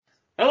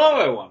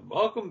Hello, everyone.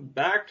 Welcome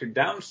back to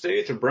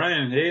Downstage with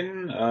Brian and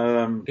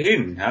Hayden.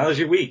 Hayden, how was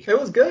your week? It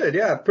was good,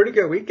 yeah. Pretty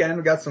good weekend.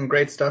 We got some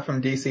great stuff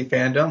from DC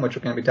Fandom, which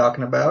we're going to be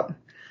talking about.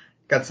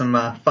 Got some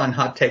fun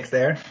hot takes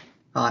there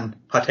on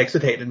Hot Takes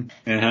with Hayden.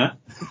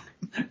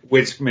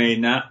 Which may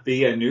not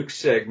be a nuke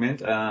segment.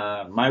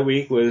 My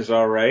week was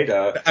all right.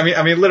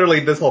 I mean,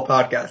 literally, this whole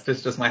podcast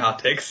is just my hot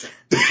takes.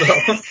 So.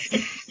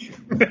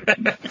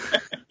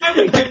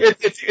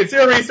 It's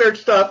your research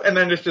stuff, and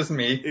then it's just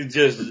me. It's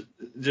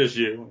just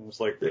you. It's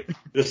like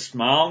just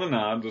smile and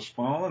nod, just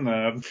smile and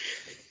nod.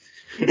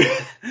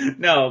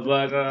 No,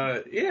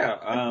 but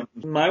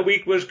my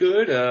week was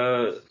good.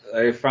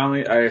 I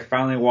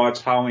finally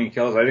watched Halloween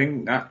Kills. I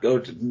didn't not go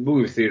to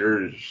movie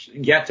theaters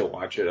yet to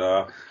watch it.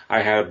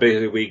 I had a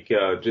busy week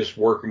just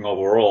working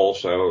overall,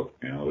 so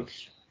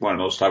it's one of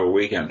those type of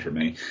weekends for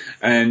me.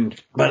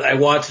 But I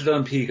watched it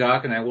on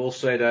Peacock, and I will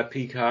say that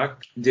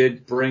Peacock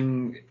did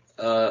bring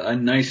a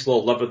nice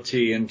little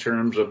levity in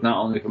terms of not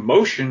only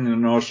promotion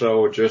and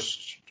also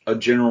just a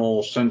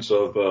general sense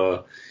of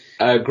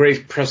a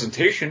great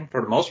presentation for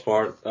the most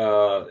part.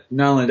 Not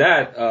only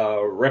that,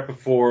 right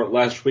before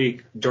last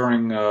week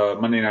during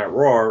Monday Night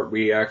Raw,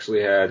 we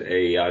actually had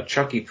a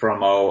Chucky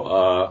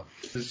promo.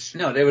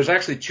 No, there was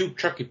actually two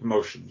Chucky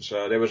promotions.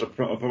 There was a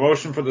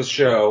promotion for the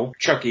show,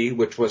 Chucky,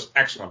 which was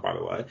excellent, by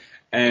the way,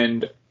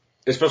 and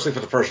especially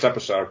for the first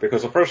episode,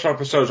 because the first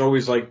episode is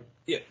always like,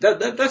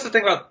 that's the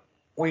thing about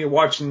when you're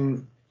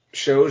watching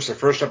shows, the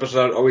first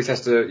episode always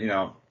has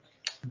to,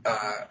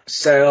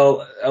 set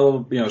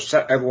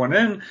everyone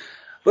in.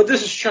 But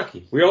this is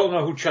Chucky. We all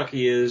know who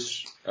Chucky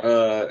is.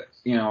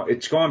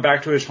 It's going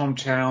back to his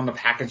hometown of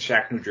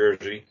Hackensack, New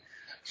Jersey.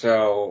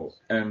 So,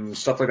 and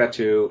stuff like that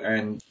too.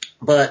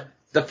 But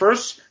the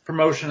first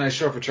promotion I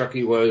saw for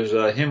Chucky was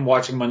him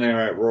watching Monday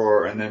Night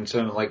Raw and then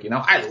saying like,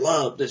 I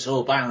love this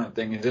whole violent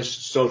thing and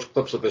just shows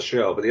clips of the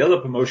show. But the other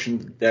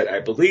promotion that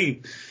I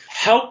believe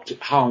helped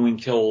Halloween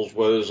Kills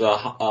was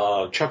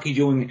Chucky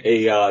doing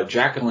a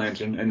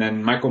jack-o'-lantern and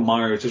then Michael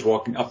Myers just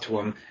walking up to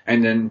him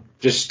and then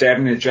just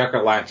stabbing the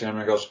jack-o'-lantern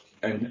and goes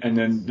and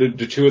then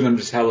the two of them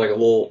just have like a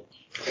little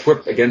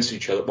quip against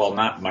each other. Well,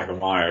 not Michael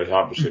Myers,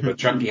 obviously, but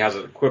Chucky has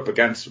a quip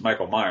against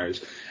Michael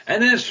Myers.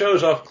 And then it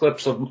shows off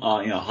clips of,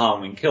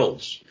 Halloween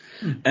Kills.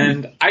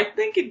 And I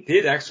think it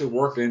did actually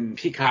work in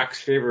Peacock's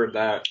favor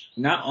that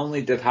not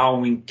only did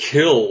Halloween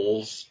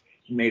Kills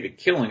made a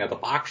killing at the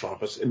box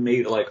office, it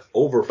made like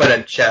over... But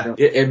at cheddar.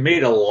 It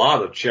made a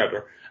lot of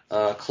cheddar.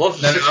 Close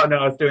to... No,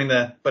 I was doing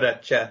the but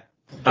at cheddar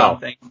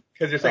thing.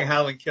 Because you're saying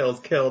Halloween Kills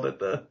killed at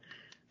the...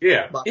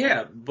 Yeah,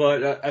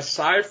 but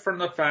aside from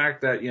the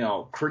fact that,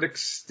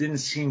 critics didn't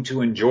seem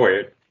to enjoy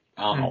it,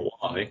 I don't know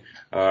why.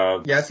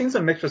 I've seen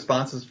some mixed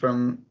responses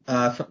from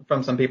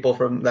some people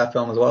from that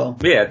film as well.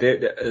 Yeah,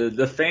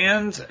 the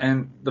fans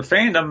and the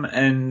fandom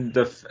and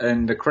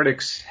the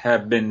critics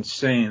have been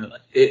saying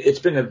it's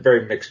been a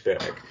very mixed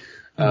bag.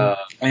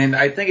 And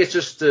I think it's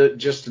just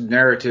a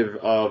narrative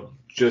of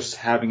just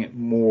having it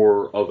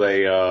more of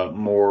a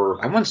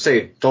more, I wouldn't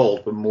say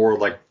adult, but more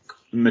like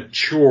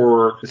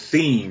mature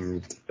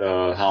themed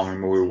Halloween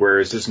movie where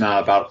it's just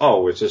not about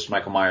it's just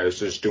Michael Myers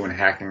just doing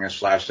hacking and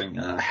slashing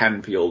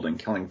Haddonfield and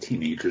killing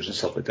teenagers and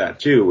stuff like that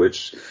too.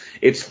 It's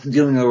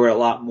dealing with a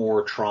lot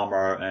more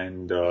trauma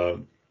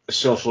and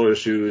social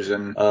issues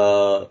and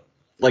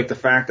like the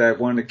fact that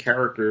one of the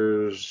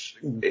characters,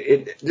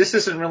 this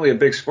isn't really a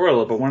big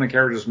spoiler, but one of the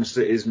characters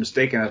is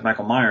mistaken as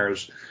Michael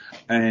Myers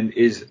and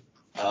is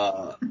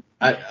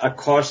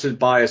accosted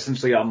by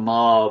essentially a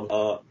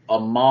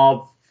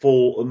mob-fueled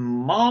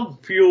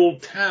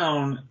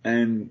town,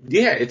 and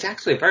it's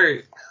actually a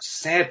very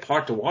sad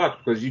part to watch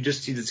because you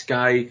just see this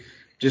guy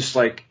just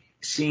like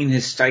seeing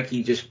his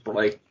psyche just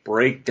like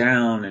break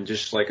down and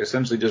just like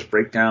essentially just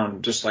break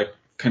down just like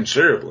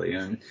considerably,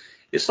 and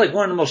it's like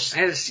one of the most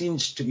saddest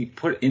scenes to be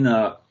put in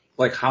a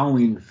like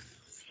Halloween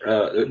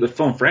the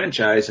film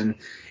franchise, and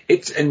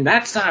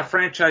that's not a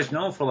franchise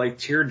known for like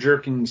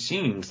tear-jerking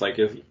scenes. Like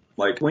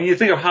when you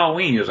think of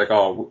Halloween, you're like,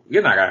 oh,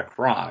 you're not gonna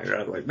cry,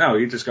 right? Like no,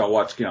 you just gotta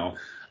watch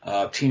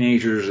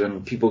teenagers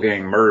and people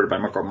getting murdered by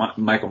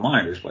Michael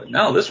Myers. But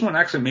no, this one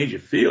actually made you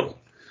feel.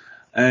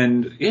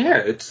 And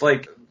it's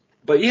like,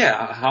 but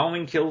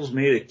Halloween Kills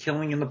made a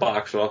killing in the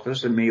box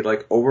office. It made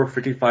like over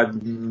 $55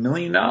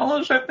 million,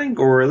 I think,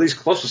 or at least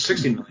close to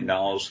 $60 million.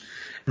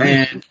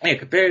 And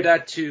compare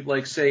that to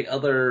like say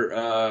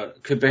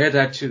compare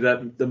that to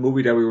the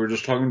movie that we were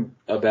just talking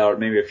about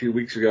maybe a few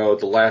weeks ago,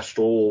 The Last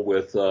Duel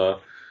with,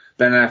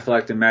 Ben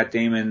Affleck and Matt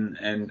Damon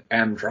and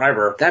Adam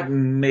Driver. I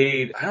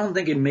don't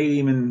think it made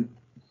even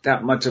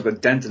that much of a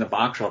dent in the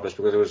box office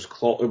because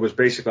it was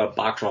basically a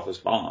box office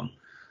bomb.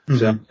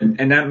 So,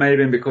 and that might have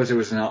been because it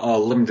was a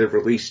limited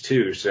release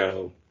too.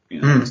 So,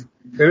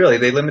 Really?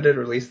 They limited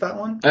release that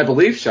one? I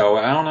believe so.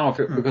 I don't know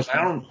because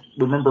I don't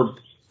remember,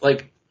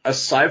 like,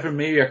 aside from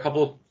maybe a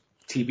couple of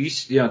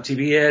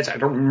TV ads, I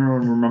don't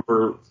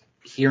remember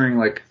hearing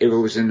like if it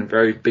was in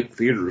very big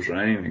theaters or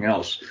anything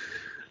else.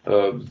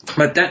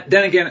 But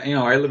then again,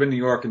 I live in New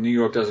York, and New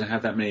York doesn't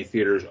have that many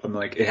theaters. I'm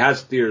like, it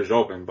has theaters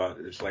open, but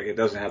it's like it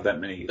doesn't have that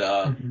many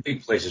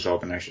big places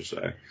open, I should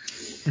say.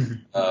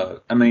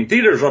 I mean,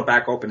 theaters are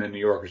back open in New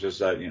York. It's just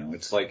that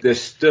it's like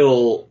there's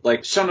still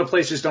like some of the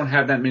places don't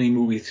have that many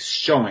movies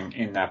showing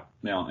in that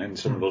in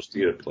some of those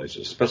theater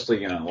places,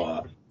 especially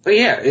But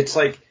yeah, it's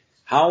like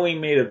Halloween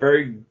made a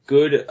very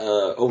good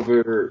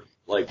over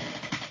like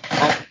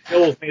Halloween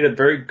Kills made a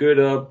very good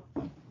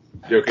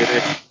you okay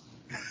there?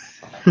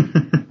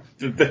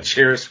 The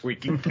chair is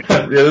squeaking.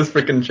 Yeah, this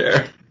freaking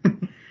chair.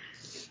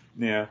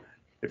 Yeah.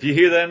 If you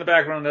hear that in the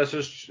background, that's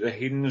just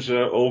Hayden's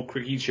old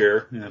creaky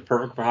chair.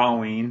 Perfect for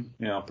Halloween.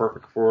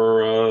 Perfect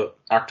for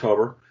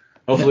October.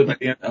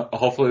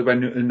 Hopefully by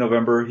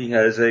November he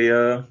has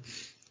a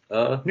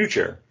new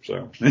chair.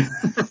 So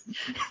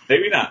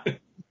maybe not.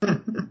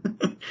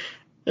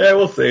 Yeah,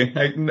 we'll see.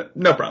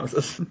 No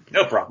promises.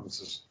 No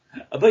promises.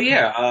 But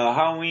yeah,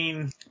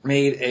 Halloween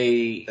made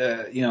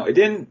it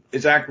didn't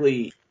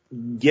exactly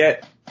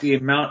get the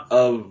amount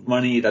of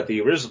money that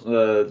the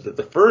original,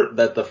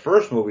 the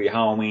first movie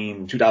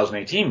Halloween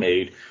 2018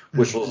 made,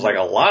 which was like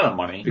a lot of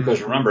money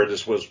because remember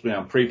this was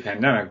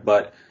pre-pandemic,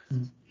 but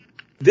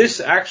this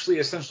actually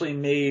essentially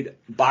made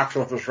box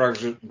office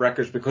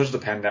records because of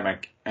the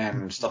pandemic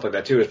and stuff like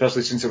that too,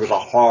 especially since it was a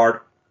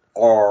hard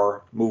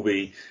R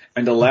movie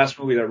and the last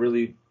movie that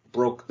really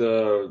broke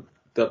the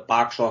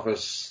box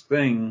office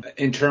thing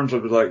in terms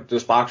of like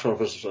this box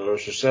office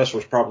success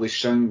was probably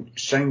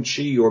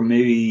Shang-Chi or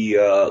maybe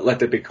Let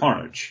There Be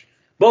Carnage.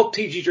 Both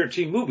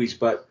PG-13 movies,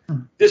 but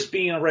this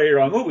being a rated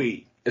R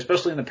movie,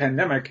 especially in the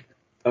pandemic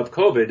of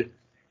COVID,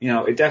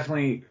 it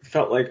definitely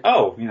felt like,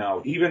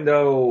 even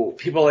though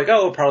people are like,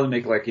 it'll probably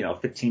make like,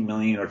 15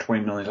 million or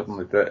 20 million, something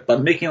like that,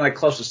 but making like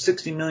close to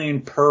 60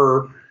 million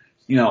per,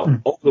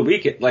 over the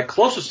weekend, like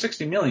close to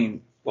 60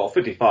 million, well,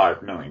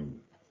 55 million.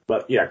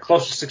 But yeah,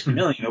 close to 60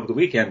 million over the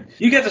weekend.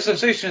 You get the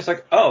sensation. It's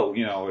like,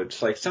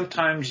 it's like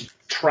sometimes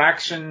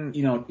traction,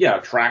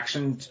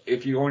 traction.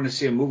 If you're going to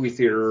see a movie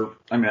theater,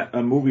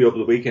 a movie over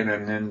the weekend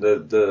and then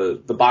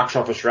the box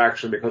office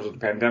traction because of the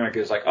pandemic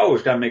is like,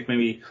 it's got to make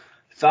maybe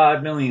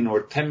 5 million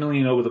or 10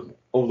 million over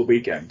the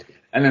weekend.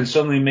 And then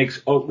suddenly makes,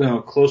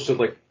 close to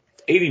like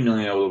 80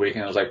 million over the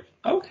weekend. I was like,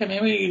 okay,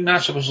 maybe you're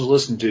not supposed to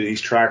listen to these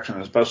traction,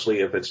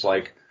 especially if it's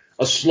like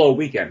a slow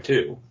weekend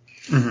too.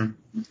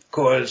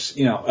 Because,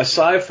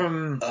 aside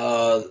from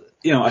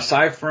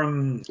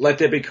Let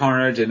There Be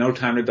Carnage and No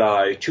Time to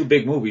Die, two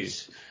big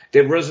movies,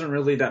 there wasn't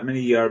really that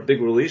many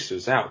big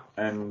releases out.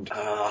 And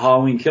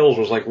Halloween Kills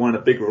was like one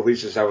of the big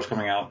releases that was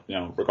coming out,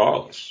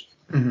 regardless.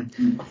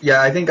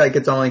 Yeah, I think like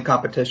its only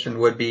competition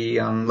would be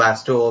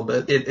Last Duel,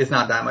 but it's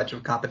not that much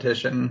of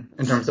competition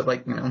in terms of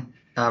like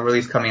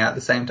release coming out at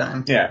the same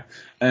time. Yeah,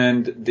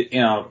 and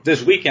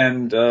this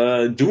weekend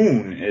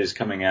Dune is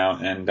coming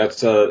out, and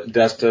that's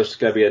just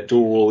gonna be a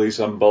dual release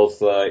on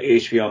both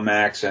HBO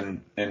Max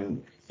and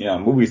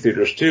movie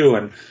theaters too.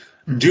 And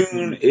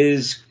Dune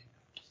is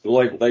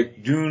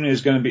Dune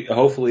is gonna be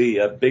hopefully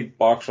a big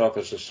box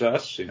office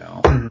success,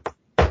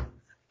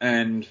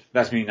 And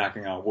that's me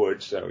knocking on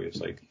wood, so it's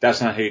like,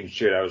 that's not Hayden's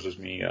shit, that was just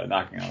me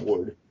knocking on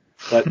wood.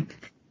 But,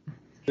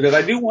 because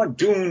I do want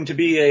Dune to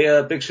be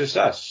a big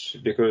success,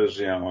 because,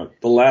 the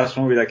last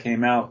movie that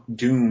came out,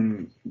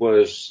 Dune,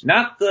 was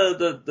not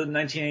the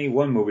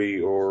 1981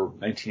 movie, or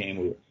 1980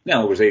 movie,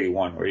 no, it was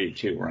 81 or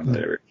 82, around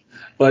there.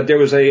 But there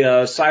was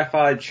a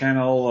Sci-Fi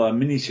Channel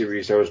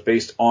miniseries that was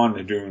based on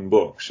the Dune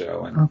book,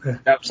 so, and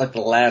that was like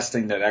the last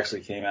thing that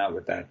actually came out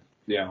with that,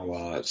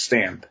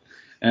 stamp.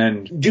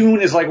 And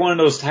Dune is like one of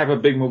those type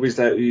of big movies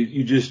that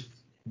you just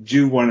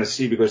do want to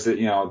see because,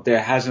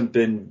 there hasn't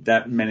been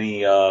that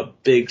many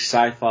big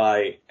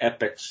sci-fi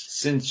epics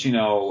since,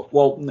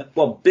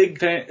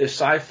 big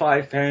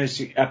sci-fi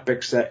fantasy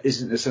epics that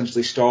isn't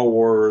essentially Star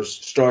Wars,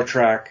 Star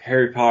Trek,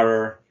 Harry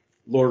Potter,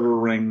 Lord of the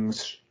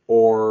Rings,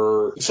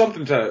 or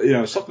something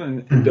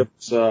something in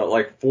those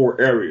like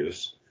four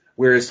areas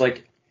where it's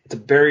like it's a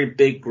very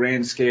big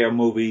grand scale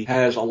movie,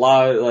 has a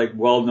lot of like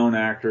well-known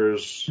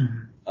actors.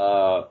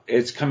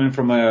 It's coming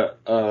from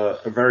a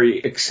very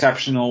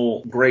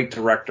exceptional, great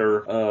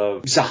director.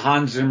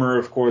 Hans Zimmer,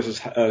 of course,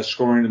 is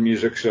scoring the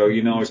music, so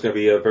it's going to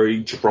be a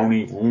very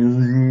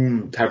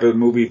jabroni type of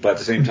movie, but at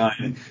the same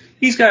time,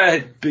 he's got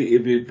to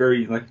be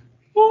very like,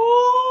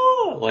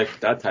 oh, like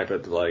that type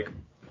of like.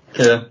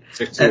 Yeah.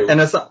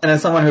 And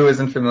as someone who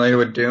isn't familiar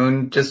with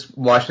Dune, just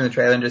watching the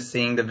trailer and just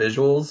seeing the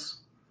visuals,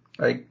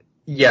 like,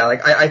 yeah,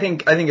 like I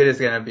think it is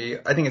going to be,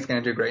 I think it's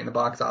going to do great in the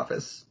box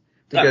office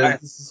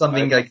because this is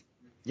something like.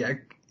 Yeah,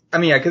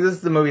 because this is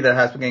the movie that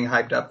has been getting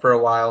hyped up for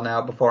a while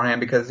now beforehand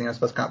because, it's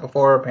supposed to come out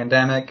before a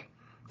pandemic.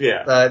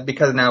 Yeah. But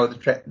because now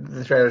with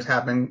the trailers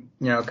have been,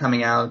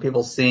 coming out and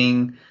people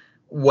seeing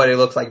what it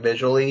looks like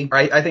visually,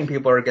 I think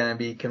people are going to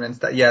be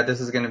convinced that, yeah,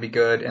 this is going to be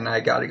good and I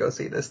got to go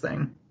see this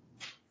thing.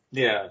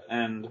 Yeah,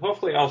 and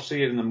hopefully I'll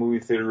see it in the movie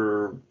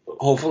theater,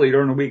 hopefully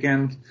during the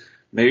weekend,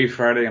 maybe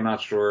Friday, I'm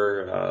not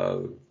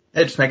sure.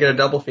 Yeah, just make it a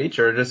double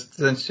feature. Just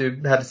since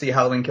you had to see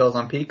Halloween Kills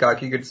on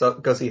Peacock, you could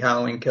go see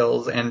Halloween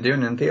Kills and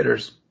Dune in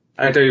theaters.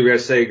 I thought you were going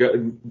to say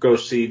go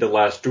see The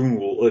Last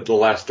Duel,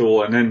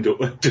 and then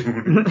Dune.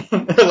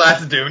 The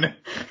Last Dune.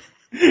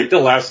 The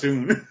Last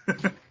Dune.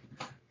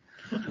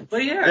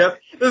 But yeah.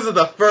 Yep. This is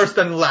the first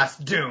and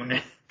last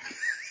Dune.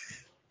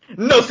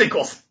 No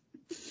sequels.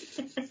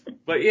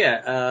 But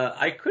yeah,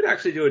 I could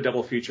actually do a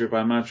double feature, but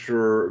I'm not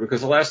sure,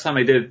 because the last time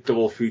I did a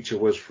double feature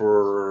was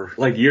for,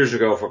 like, years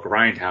ago for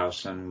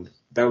Grindhouse, and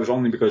that was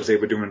only because they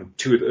were doing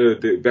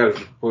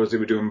because they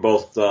were doing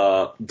both,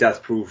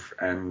 Death Proof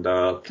and,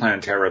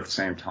 Planet Terror at the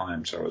same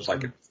time, so it was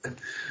like,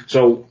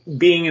 so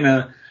being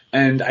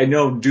and I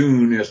know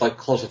Dune is like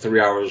close to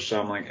 3 hours, so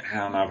I'm like, I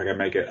don't know if I can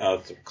make it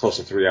a close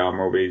to 3 hour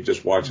movie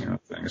just watching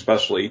that thing,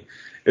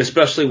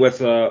 especially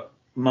with,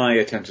 my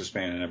attention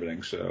span and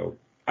everything, so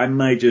I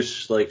might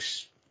just like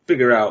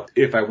figure out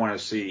if I want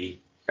to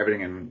see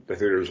everything in the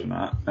theaters or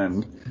not.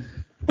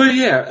 But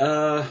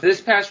yeah, this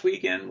past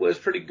weekend was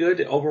pretty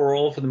good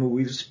overall for the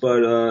movies.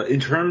 But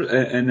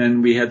and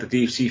then we had the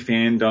DC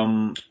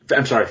fandom.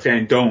 I'm sorry,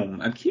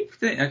 fandom. I keep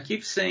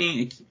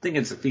thinking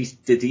it's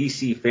the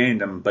DC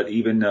fandom, but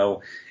even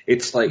though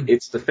it's like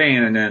it's the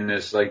fan and then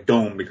it's like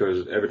dome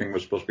because everything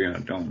was supposed to be on a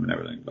dome and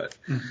everything.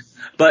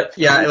 But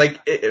yeah,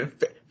 like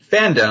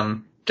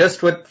fandom.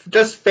 Just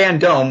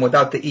fandom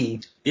without the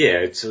E. Yeah,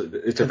 it's a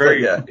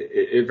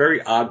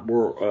very odd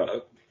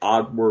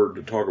word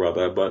to talk about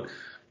that, but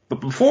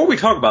before we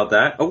talk about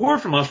that, a word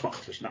from our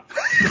sponsors now.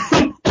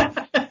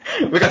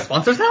 We got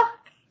sponsors now?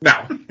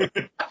 No.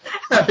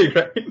 That'd be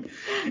great.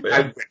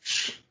 I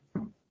wish.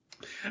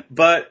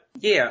 But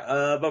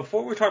yeah,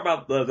 before we talk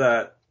about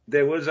that,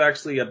 there was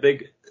actually a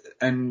big,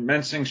 and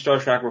mentioning Star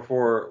Trek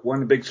before, one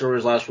of the big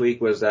stories last week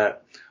was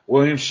that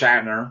William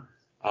Shatner,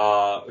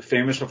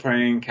 famous for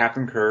playing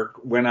Captain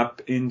Kirk, went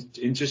up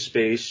into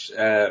space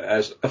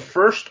as the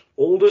first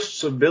oldest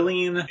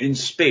civilian in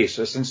space.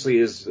 Essentially,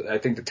 is I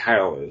think the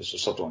title is or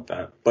something like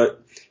that.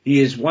 But he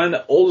is one of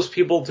the oldest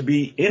people to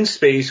be in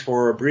space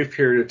for a brief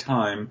period of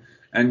time,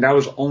 and that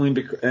was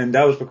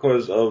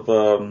because of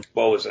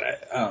what was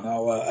that? I don't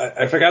know.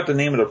 I forgot the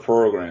name of the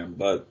program,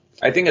 but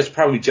I think it's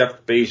probably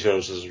Jeff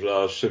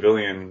Bezos'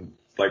 civilian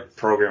like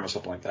program or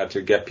something like that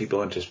to get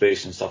people into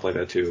space and stuff like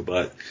that too.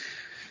 But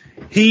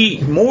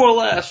he more or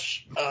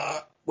less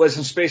was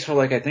in space for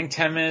like I think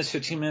 10 minutes,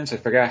 15 minutes. I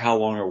forgot how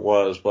long it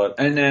was,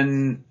 and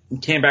then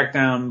came back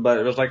down. But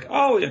it was like,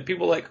 and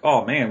people were like,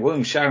 oh man,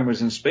 William Shatner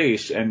was in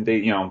space, and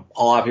they, a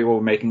lot of people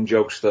were making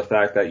jokes to the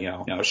fact that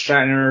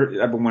Shatner,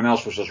 everyone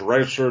else was just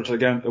registered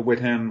again with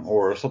him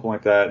or something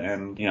like that,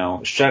 and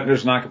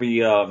Shatner's not gonna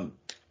be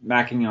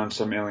macking on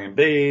some alien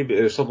babe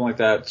or something like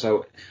that.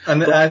 So,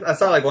 and I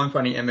saw like one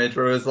funny image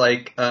where it was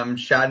like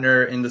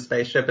Shatner in the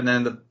spaceship, and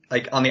then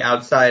on the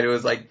outside it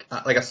was like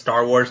a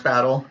Star Wars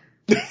battle.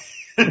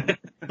 it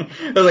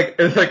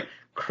was like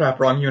crap,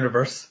 wrong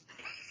universe.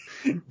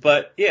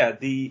 But yeah,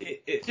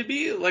 to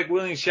be like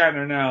William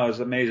Shatner now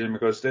is amazing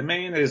because the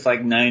man is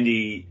like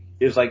 90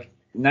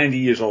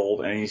 years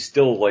old and he's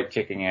still like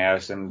kicking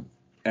ass and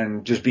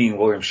just being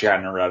William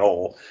Shatner at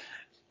all.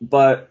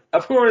 But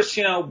of course,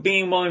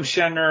 being William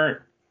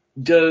Shatner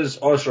does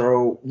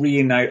also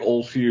reunite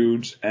old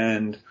feuds,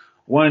 and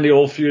one of the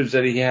old feuds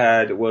that he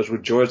had was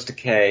with George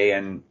Takei,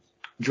 and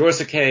George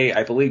Takei,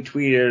 I believe,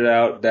 tweeted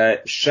out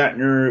that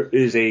Shatner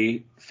is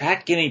a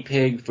fat guinea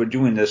pig for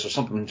doing this or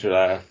something to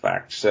that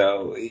effect.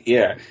 So,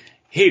 yeah.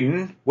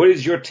 Hayden, what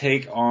is your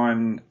take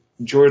on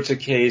George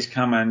Takei's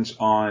comments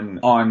on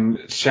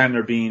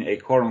Shatner being a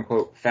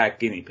quote-unquote fat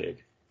guinea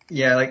pig?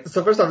 Yeah,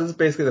 so first off, this is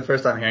basically the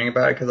first time hearing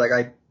about it,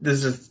 because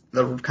this is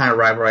the kind of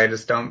rivalry I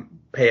just don't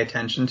pay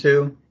attention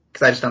to,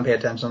 because I just don't pay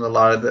attention to a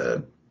lot of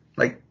the,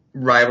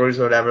 rivalries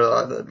or whatever, a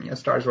lot of the,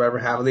 stars or whatever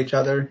have with each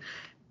other.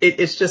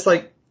 It's just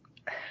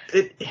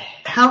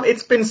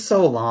it's been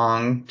so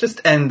long.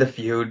 Just end the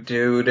feud,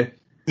 dude.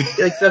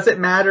 Does it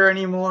matter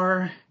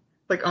anymore?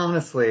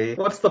 Honestly,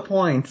 what's the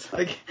point?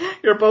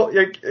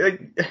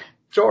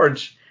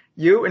 George,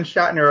 you and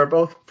Shatner are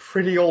both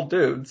pretty old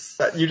dudes.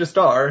 You just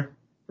are.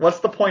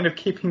 What's the point of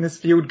keeping this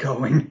feud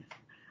going?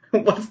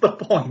 What's the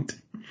point?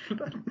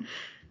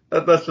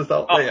 That's just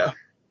all. Yeah.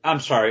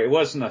 I'm sorry, it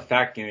wasn't a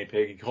fat guinea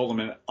pig. He called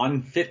him an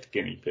unfit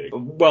guinea pig.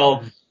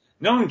 Well,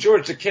 knowing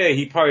George Takei,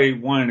 he probably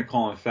wanted to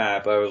call him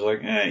fat, but I was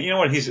like, you know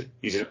what? He's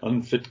an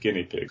unfit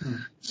guinea pig.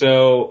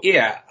 So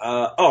yeah.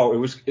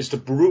 It's the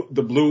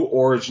Blue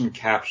Origin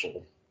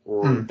capsule,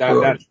 or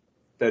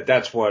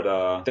that's what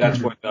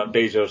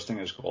Bezos thing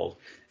is called.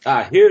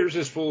 Here's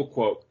his full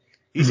quote.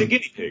 He's a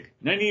guinea pig,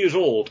 90 years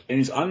old, and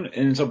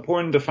it's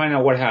important to find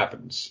out what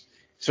happens.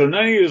 So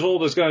 90 years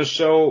old is going to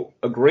show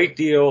a great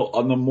deal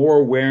on the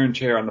more wear and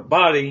tear on the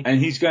body, and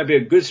he's going to be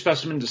a good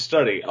specimen to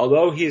study.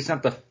 Although he is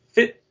not the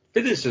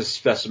fittest of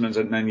specimens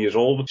at 90 years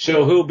old,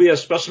 so he'll be a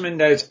specimen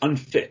that is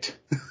unfit.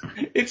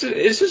 It's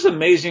just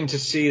amazing to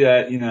see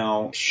that,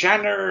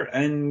 Shatner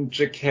and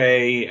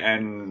Takei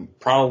and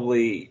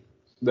probably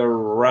the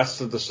rest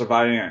of the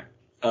surviving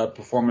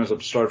performers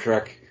of Star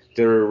Trek,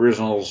 their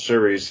original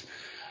series,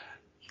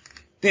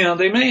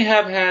 they may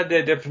have had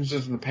their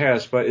differences in the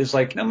past, but it's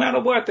like no matter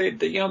what,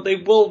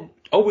 they will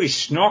always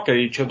snark at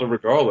each other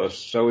regardless.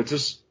 So it's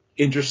just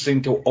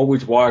interesting to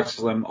always watch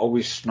them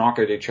always snark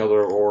at each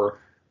other or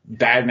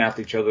badmouth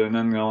each other, and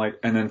then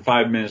and then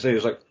 5 minutes later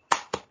it's like,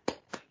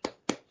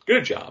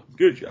 good job.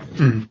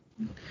 Mm-hmm.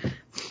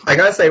 I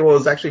gotta say, what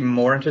was actually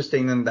more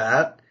interesting than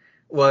that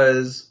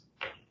was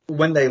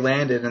when they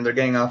landed and they're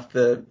getting off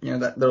the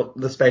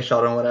space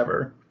shuttle and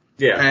whatever.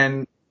 Yeah.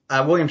 And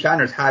William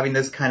Shatner's having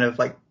this kind of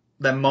like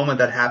that moment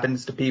that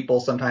happens to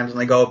people sometimes when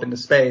they go up into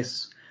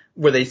space,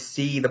 where they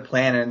see the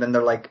planet and then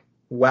they're like,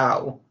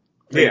 wow.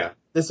 Yeah.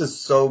 This is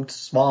so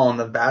small in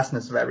the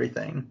vastness of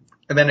everything.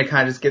 And then it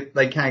kind of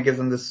gives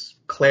them this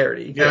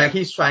clarity. Yeah. And like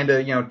he's trying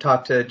to,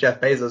 talk to Jeff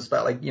Bezos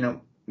about like,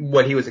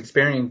 what he was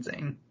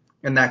experiencing.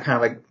 And that kind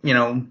of like,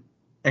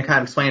 and kind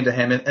of explain to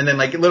him. And then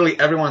like literally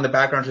everyone in the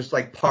background is just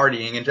like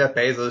partying, and Jeff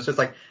Bezos is just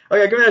like, oh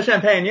yeah, give me that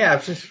champagne. Yeah,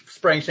 just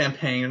spraying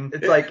champagne.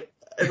 It's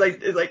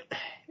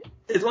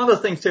one of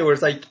those things too where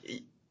it's like,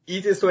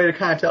 easiest way to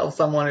kind of tell if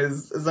someone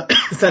is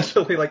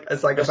essentially like a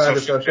psychopath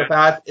or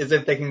sociopath is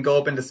if they can go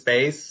up into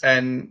space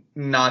and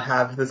not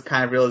have this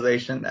kind of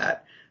realization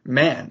that,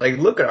 man, like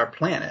look at our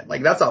planet,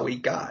 like that's all we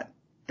got.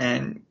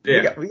 And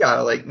we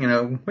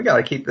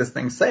gotta keep this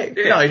thing safe.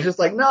 Yeah. He's just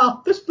like,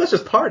 no, let's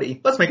just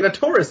party. Let's make it a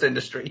tourist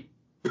industry.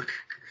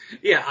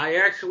 Yeah, I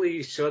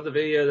actually saw the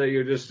video that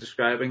you're just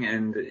describing,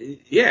 and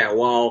yeah,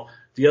 while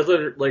the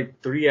other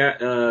like 3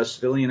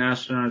 civilian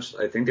astronauts,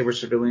 I think they were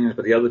civilians,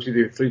 but the other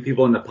 3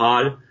 people in the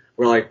pod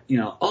were like,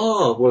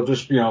 we're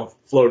just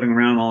floating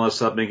around all this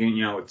stuff, making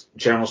it's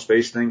general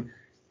space thing.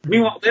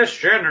 Meanwhile, there's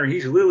Shatner,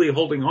 he's literally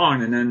holding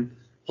on and then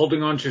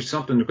holding on to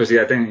something because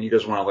I think he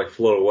doesn't want to like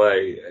float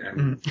away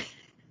and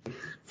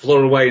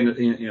float away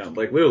and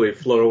like literally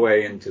float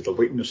away into the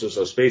weaknesses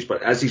of space.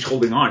 But as he's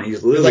holding on,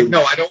 he's literally like,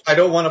 no, I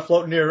don't want to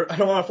float near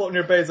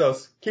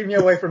Bezos. Keep me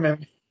away from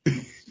him.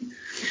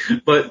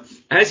 But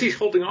as he's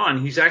holding on,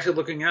 he's actually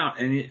looking out,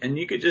 and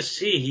you could just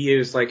see he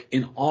is like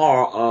in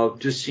awe of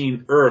just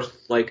seeing Earth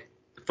like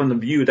from the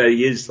view that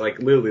he is like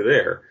literally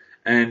there.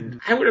 And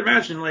I would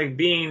imagine like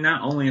being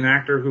not only an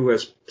actor who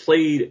has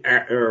played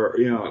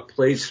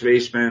played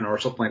spaceman or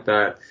something like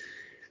that,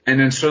 and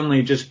then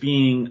suddenly just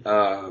being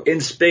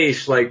in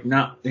space like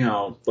not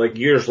like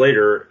years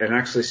later and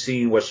actually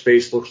seeing what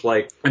space looks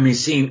like. I mean,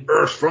 seeing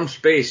Earth from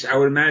space, I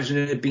would imagine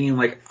it being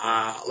like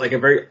a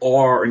very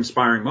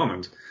awe-inspiring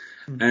moment.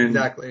 And,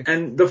 exactly.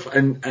 And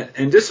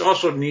this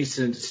also needs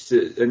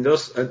to and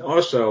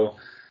also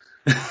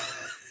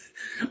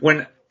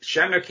when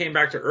Shatner came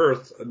back to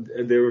Earth,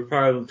 they were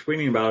probably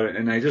tweeting about it,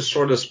 and I just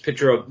saw this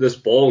picture of this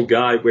bald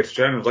guy with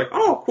Shatner. I was like,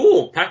 oh,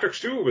 cool, Patrick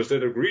Stewart was there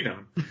to greet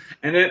him.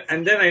 And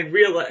then I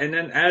realized, and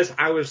then as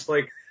I was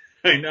like,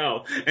 I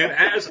know, and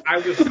as I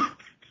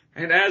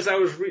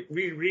was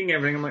reading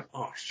everything, I'm like,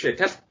 oh shit,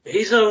 that's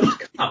Bezos.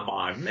 Come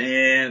on,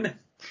 man.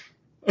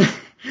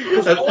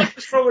 All I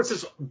just saw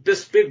was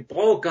this big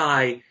bald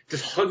guy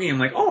just hugging him,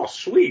 like, oh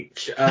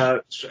sweet,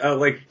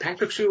 like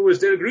Patrick Stewart was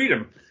there to greet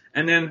him,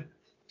 and then.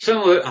 Son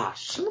of a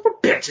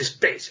bitch, it's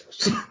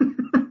Bezos.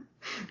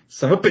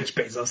 Son of a bitch,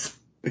 Bezos.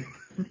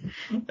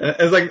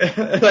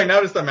 It's like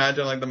now just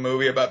imagine like the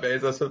movie about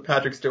Bezos with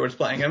Patrick Stewart's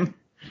playing him.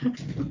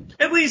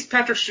 At least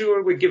Patrick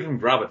Stewart would give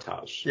him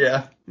gravitas.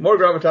 Yeah, more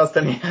gravitas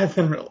than he has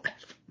in real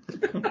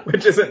life,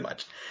 which isn't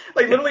much.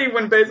 Like literally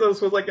when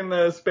Bezos was like in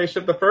the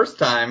spaceship the first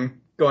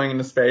time going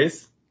into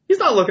space, he's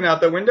not looking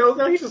out the window.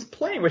 No, he's just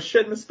playing with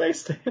shit in the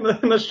space in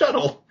the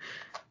shuttle.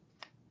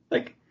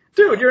 Like.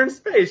 Dude, you're in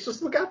space.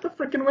 Just look out the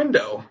freaking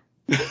window.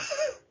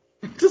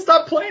 Just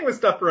stop playing with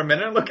stuff for a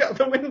minute and look out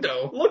the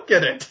window. Look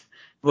at it.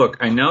 Look,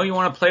 I know you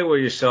want to play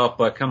with yourself,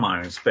 but come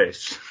on, in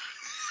space.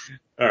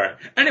 All right.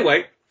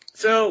 Anyway,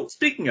 so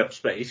speaking of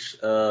space,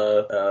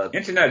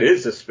 internet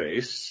is a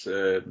space,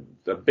 a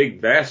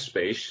big, vast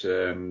space.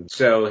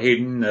 So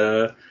Hayden,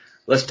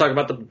 let's talk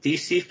about the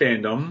DC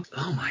fandom.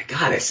 Oh my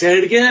God, I said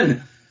it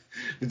again.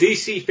 The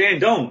DC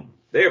fandom.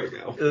 There we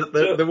go.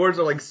 The words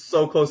are like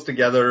so close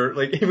together.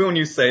 Like even when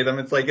you say them,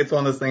 it's like it's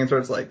one of those things where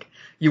it's like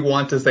you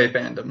want to say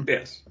fandom.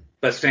 Yes,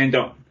 but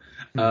fandom.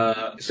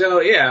 The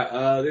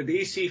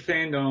DC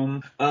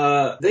fandom.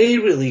 They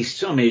released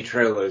so many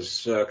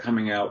trailers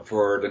coming out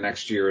for the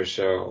next year or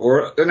so,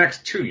 or the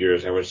next 2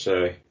 years, I would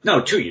say.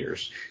 No, 2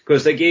 years,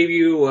 because they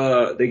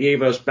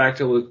gave us back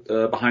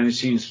to behind the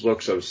scenes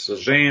looks of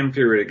Shazam,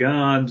 Fury of the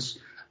Gods,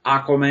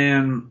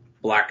 Aquaman,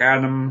 Black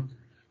Adam.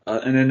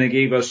 And then they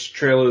gave us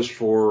trailers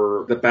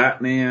for the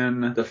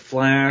Batman, the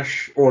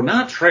Flash, or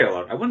not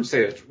trailer. I wouldn't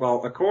say it.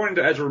 Well, according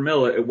to Ezra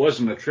Miller, it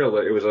wasn't a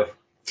trailer. It was a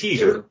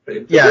teaser.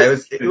 It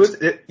was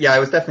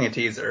definitely a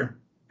teaser.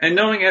 And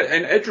knowing it,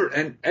 and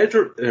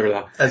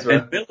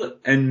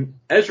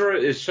Ezra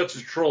is such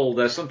a troll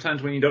that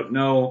sometimes when you don't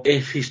know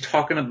if he's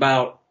talking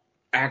about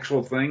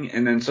actual thing,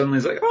 and then suddenly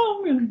he's like,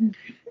 oh,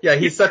 yeah,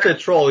 he's such a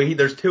troll.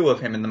 There's 2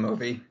 of him in the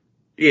movie.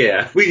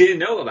 Yeah, we didn't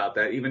know about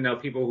that, even though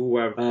people who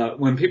have,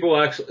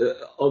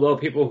 although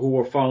people who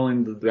were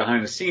following the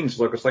behind the scenes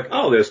look, it's like,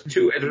 oh, there's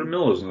 2 Ezra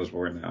Millers in this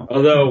movie now.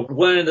 Although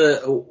one of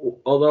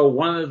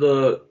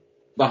the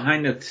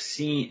behind the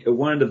scene,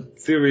 one of the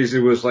theories,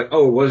 it was like,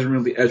 oh, it wasn't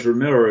really Ezra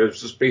Miller, it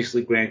was just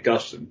basically Grant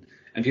Gustin.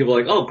 And people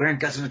are like, oh, Grant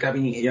Gustin's got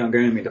me, going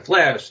to be the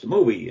Flash, the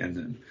movie. And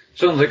then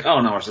someone's like,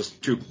 oh, no, it's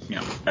just two,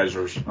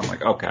 Ezras. I'm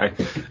like, okay.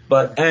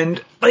 But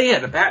yeah,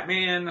 the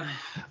Batman,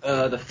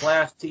 the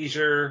Flash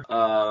teaser,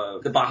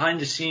 the behind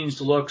the scenes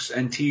looks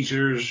and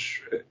teasers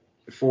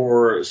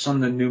for some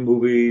of the new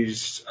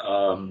movies,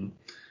 and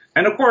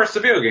of course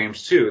the video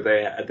games too.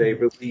 They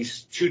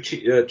released two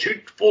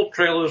full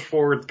trailers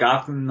for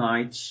Gotham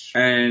Knights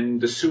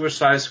and the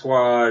Suicide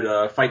Squad,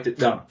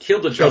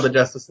 Kill the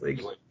Justice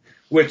League,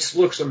 which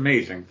looks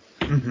amazing.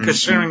 Mm-hmm.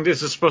 Considering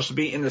this is supposed to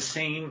be in the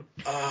same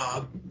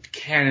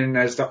canon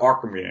as the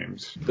Arkham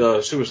games,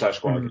 the Suicide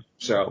Squad. Mm-hmm.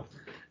 So,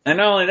 and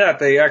not only that,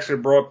 they actually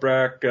brought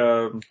back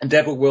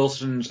Deborah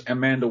Wilson's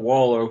Amanda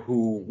Waller,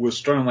 who was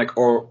starting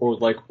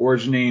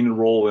originating the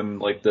role in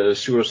like the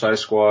Suicide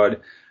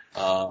Squad,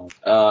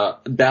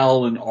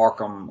 Battle in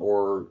Arkham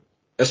or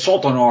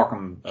Assault on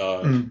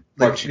Arkham,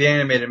 like the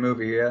animated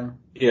movie, yeah.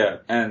 Yeah,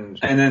 and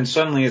then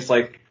suddenly it's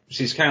like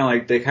she's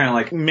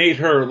they made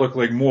her look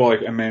like more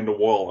like Amanda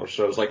Waller.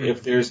 So it's like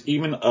if there's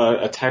even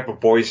a type of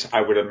voice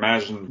I would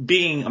imagine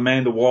being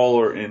Amanda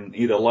Waller in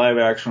either live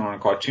action or a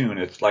cartoon,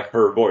 it's like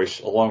her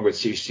voice along with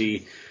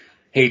CC,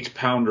 H.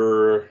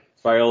 Pounder,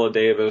 Viola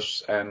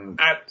Davis, and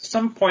at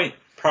some point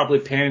probably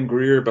Pam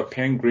Grier, but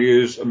Pam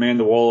Grier's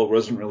Amanda Waller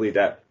wasn't really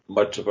that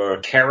much of a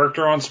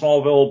character on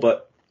Smallville,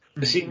 but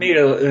she made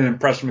an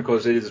impression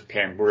because it is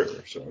Pam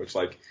Grier. So it's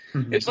like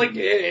it's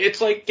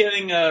like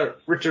getting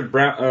Richard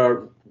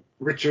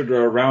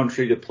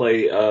Roundtree to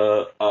play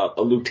a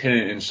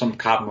lieutenant in some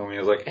cop movie.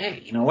 It's like,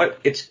 hey, you know what?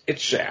 It's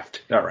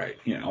Shaft. All right,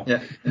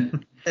 Yeah.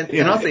 And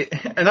honestly,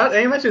 and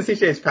you mentioned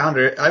CCH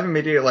Pounder, I'm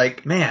immediately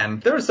like,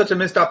 man, there was such a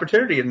missed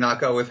opportunity to not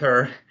go with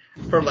her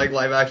for like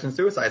live action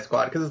Suicide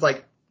Squad, because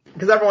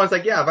everyone's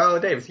like, yeah,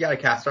 Viola Davis, you gotta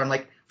cast her. I'm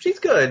like, she's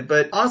good,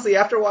 but honestly,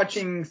 after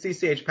watching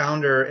CCH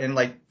Pounder in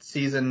like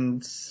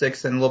season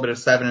 6 and a little bit of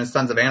 7 in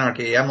Sons of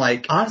Anarchy, I'm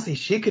like, honestly,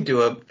 she could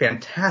do a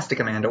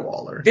fantastic Amanda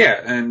Waller. Yeah,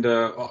 and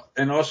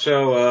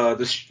also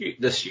the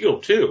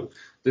Shield too.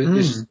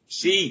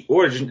 She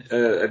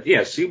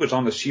was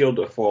on the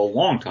Shield for a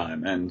long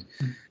time, and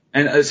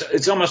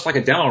it's almost like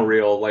a demo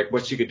reel, like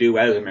what she could do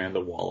as Amanda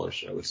Waller.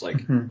 So it's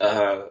like,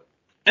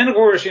 and of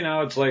course,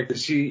 it's like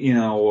she,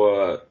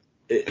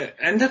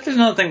 and that's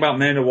another thing about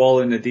Amanda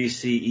Waller in the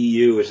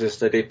DCEU is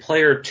just that they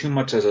play her too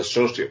much as a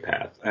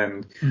sociopath.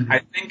 And I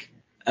think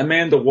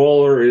Amanda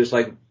Waller is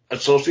like a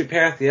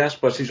sociopath, yes,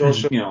 but she's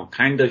also,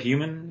 kind of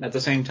human at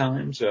the same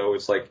time. So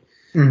it's like,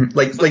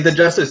 like the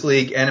Justice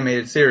League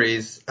animated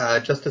series,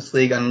 Justice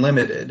League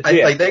Unlimited.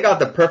 Like they got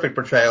the perfect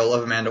portrayal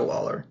of Amanda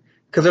Waller.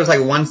 Cause there's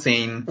like one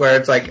scene where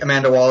it's like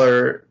Amanda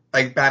Waller,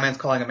 like Batman's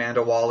calling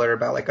Amanda Waller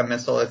about like a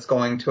missile that's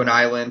going to an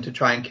island to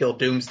try and kill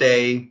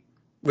Doomsday.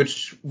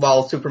 Which,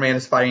 while Superman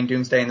is fighting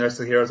Doomsday and the rest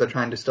of the heroes are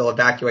trying to still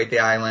evacuate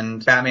the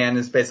island, Batman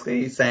is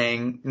basically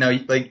saying,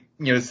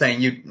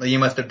 saying you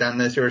must have done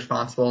this, you're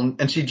responsible,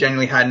 and she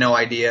genuinely had no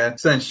idea.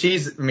 So then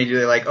she's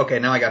immediately like, okay,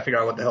 now I gotta figure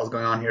out what the hell's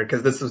going on here,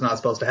 because this was not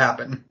supposed to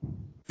happen.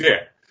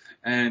 Yeah.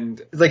 And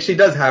it's like she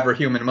does have her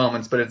human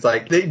moments, but it's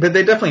like, they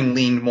definitely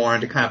leaned more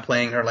into kind of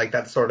playing her like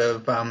that sort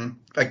of,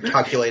 like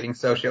calculating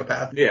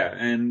sociopath. Yeah,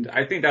 and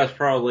I think that's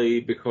probably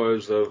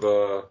because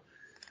of,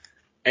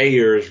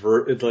 Ayer's,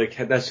 like,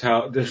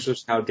 this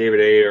is how David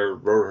Ayer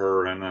wrote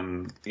her, and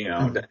then,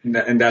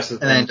 and that's the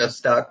thing. And then just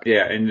stuck.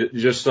 Yeah, and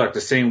just stuck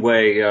the same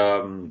way,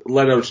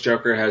 Leto's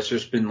Joker has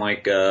just been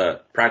like,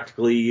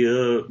 practically,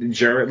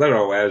 Jared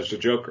Leto as the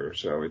Joker,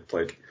 so it's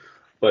like,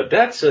 but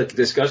that's a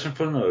discussion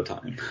for another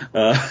time.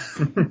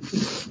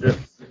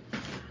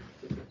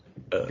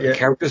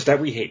 Characters that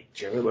we hate,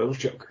 Jared Leto's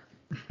Joker.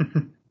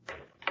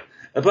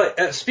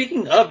 But,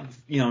 speaking of,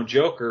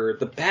 Joker,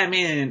 the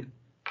Batman,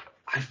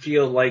 I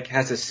feel like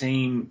has the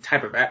same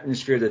type of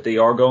atmosphere that they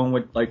are going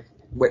with,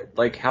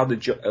 like how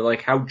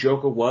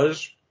Joker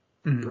was,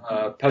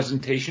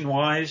 presentation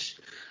wise,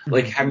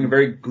 like having a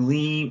very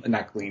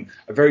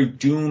a very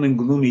doom and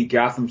gloomy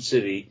Gotham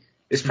City.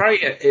 It's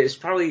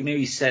probably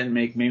maybe set in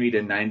maybe the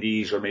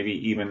 90s or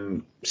maybe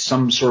even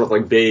some sort of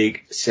like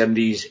big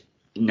 70s,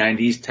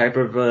 90s type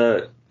of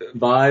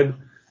vibe.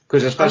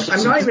 Because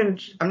I'm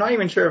not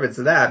even sure if it's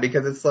that,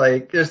 because it's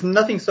like there's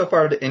nothing so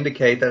far to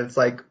indicate that it's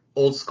like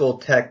old school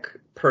tech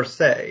per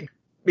se,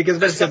 because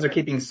they're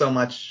keeping so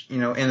much, in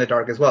the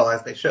dark as well,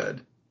 as they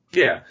should.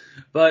 Yeah,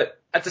 but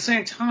at the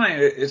same time,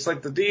 it's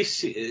like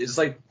it's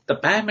like the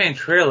Batman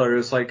trailer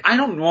is like, I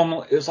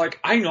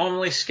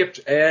normally skip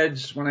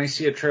ads when I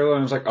see a trailer,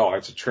 and it's like, oh,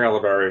 it's a trailer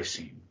I've already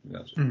seen.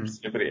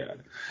 Skip the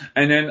ad.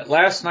 And then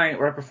last night,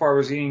 right before I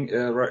was eating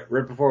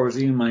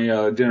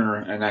my dinner,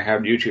 and I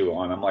had YouTube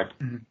on, I'm like,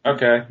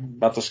 okay,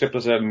 about to skip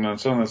this ad, and then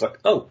someone's like,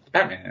 oh,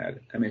 Batman ad.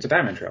 I mean, it's a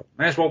Batman trailer.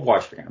 Might as well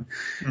watch it again.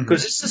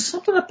 Because this is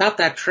something about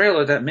that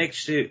trailer that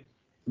makes it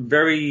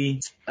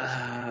very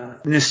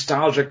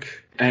nostalgic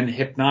and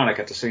hypnotic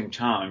at the same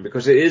time.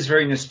 Because it is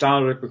very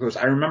nostalgic. Because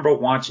I remember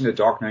watching the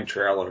Dark Knight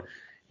trailer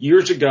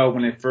years ago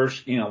when it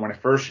first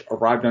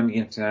arrived on the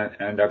internet,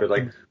 and I was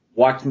like,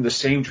 watching the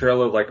same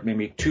trailer like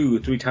maybe 2 or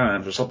 3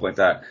 times or something like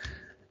that.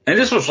 And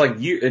this was like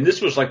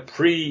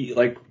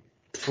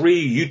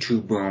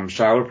pre-YouTube boom,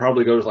 so I would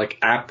probably go to like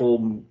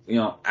Apple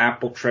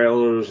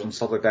trailers and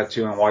stuff like that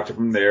too, and watch it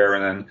from there.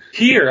 And then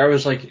here, I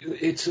was like,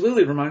 it's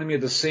really reminding me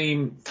of the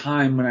same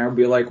time when I would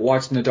be like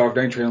watching the Dark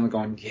Knight trailer and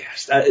going,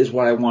 yes, that is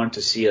what I wanted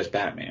to see as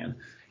Batman.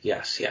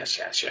 Yes.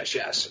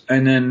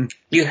 And then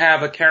you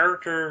have a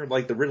character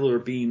like the Riddler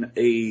being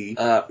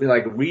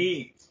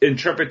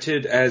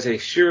reinterpreted as a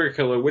serial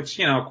killer, which,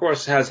 of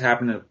course has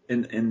happened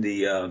in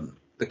the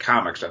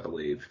comics, I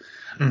believe.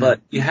 Mm-hmm.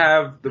 But you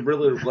have the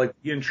Riddler like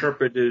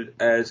interpreted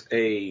as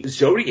a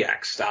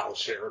Zodiac style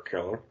serial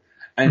killer.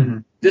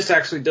 And this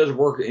actually does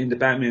work into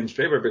Batman's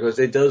favor because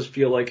it does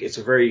feel like it's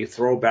a very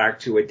throwback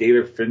to a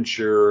David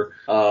Fincher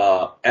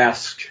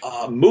esque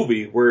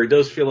movie, where it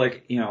does feel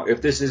like,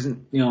 if this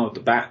isn't,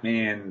 the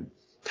Batman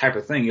type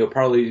of thing, it'll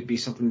probably be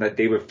something that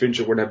David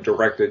Fincher would have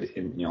directed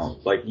in,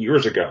 like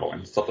years ago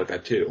and stuff like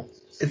that too.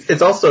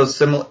 It's also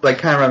similar, like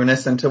kind of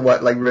reminiscent to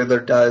what like Riddler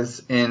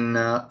does in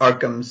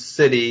Arkham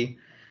City.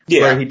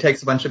 Yeah. Where he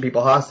takes a bunch of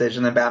people hostage,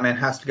 and then Batman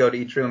has to go to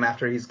each room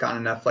after he's gotten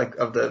enough like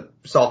of the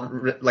solved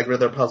like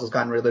Riddler puzzles,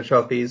 gotten Riddler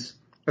trophies,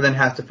 and then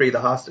has to free the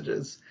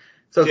hostages.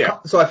 So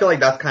so I feel like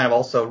that's kind of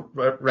also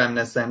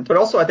reminiscent. But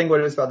also I think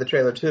what it is about the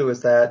trailer too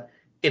is that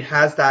it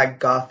has that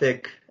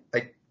gothic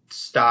like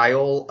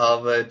style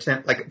of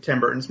Tim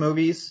Burton's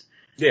movies.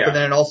 Yeah. But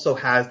then it also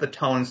has the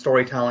tone and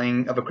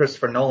storytelling of a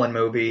Christopher Nolan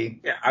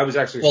movie. Yeah, I was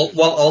actually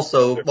while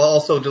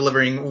also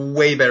delivering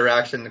way better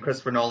action than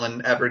Christopher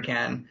Nolan ever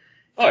can.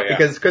 Oh yeah.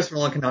 Because Christopher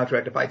Nolan cannot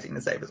direct a fight scene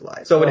to save his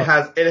life. So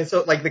it is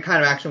so like the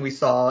kind of action we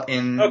saw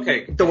in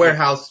the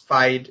warehouse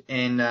fight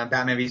in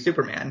Batman v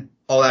Superman.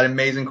 All that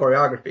amazing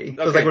choreography.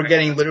 So it's like we're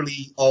getting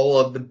literally all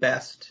of the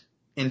best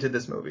into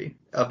this movie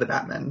of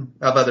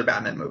other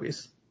Batman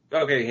movies.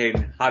 Okay,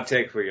 Hayden, hot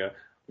take for you.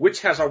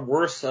 Which has a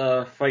worse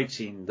fight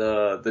scene?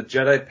 The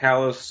Jedi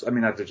Palace? I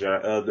mean, not the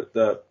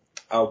Jedi.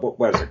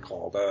 What is it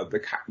called?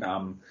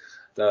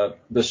 The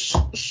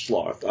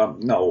sloth.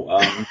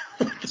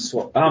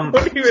 Sloth. What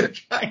are you even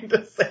trying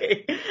to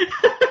say?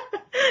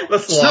 The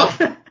sloth.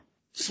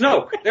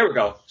 Snoke. There we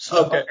go.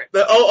 Snoke. Okay.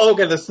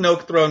 The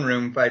Snoke throne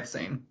room fight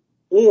scene.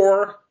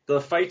 Or the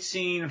fight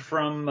scene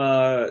from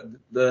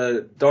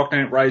the Dark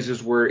Knight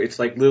Rises, where it's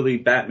like literally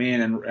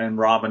Batman and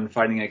Robin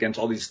fighting against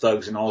all these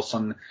thugs, and all of a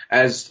sudden,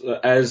 as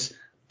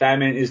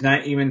Batman is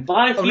not even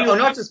 5 feet. No,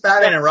 not just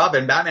Batman and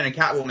Robin, Batman and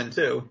Catwoman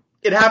too.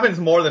 It happens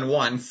more than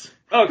once.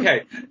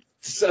 Okay.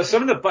 So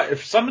some of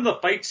the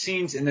fight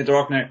scenes in The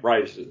Dark Knight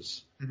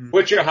Rises. Mm-hmm.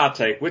 What's your hot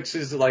take? Which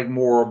is like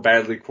more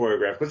badly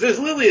choreographed? Because there's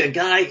literally a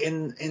guy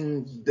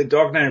in The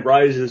Dark Knight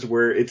Rises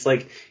where it's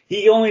like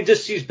he only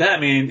just sees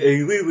Batman and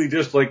he literally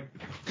just like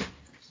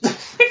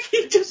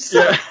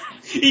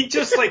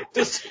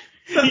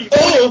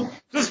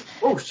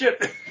oh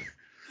shit!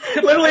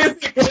 Literally,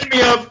 it's picking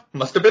me up.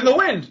 Must have been the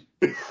wind.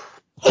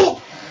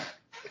 Oh.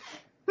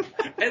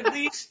 At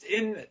least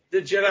in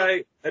the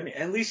Jedi,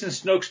 at least in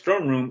Snoke's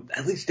throne room,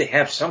 at least they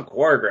have some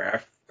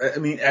choreograph. I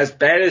mean, as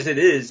bad as it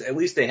is, at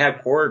least they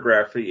have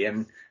choreography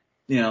and,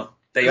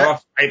 they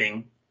are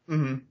fighting.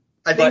 Mm-hmm.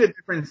 I think the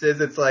difference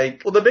is it's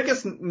like, well, the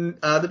biggest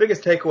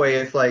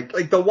takeaway is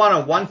like the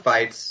one-on-one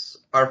fights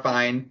are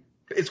fine.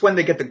 It's when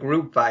they get the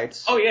group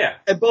fights. Oh yeah.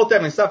 And both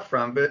definitely suffer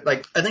from, but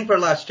like, I think for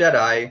Last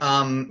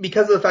Jedi,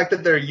 because of the fact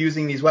that they're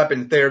using these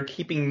weapons, a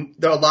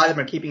lot of them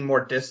are keeping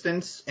more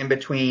distance in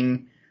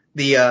between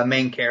the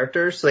main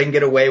characters, so they can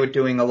get away with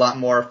doing a lot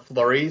more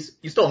flurries.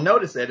 You still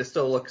notice it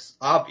still looks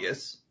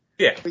obvious.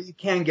 Yeah. But you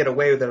can get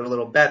away with it a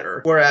little better.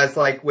 Whereas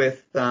like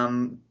with,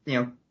 The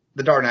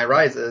Dark Knight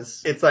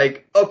Rises, it's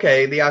like,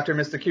 okay, the actor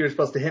Mr. Q is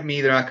supposed to hit me,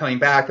 they're not coming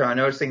back, they're not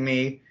noticing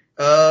me.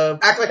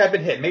 Act like I've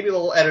been hit. Maybe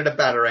they'll edit a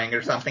batarang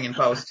or something in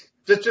post.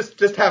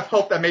 Just have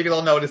hope that maybe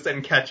they'll notice it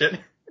and catch it.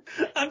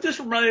 I'm just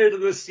reminded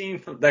of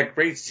that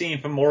great scene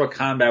from Mortal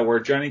Kombat where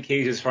Johnny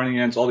Cage is fighting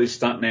against all these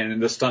stuntmen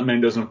and the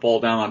stuntman doesn't fall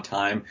down on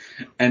time.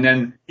 And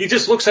then he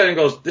just looks at it and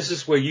goes, this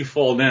is where you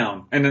fall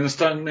down. And then the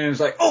stuntman is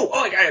like, oh,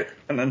 I got it.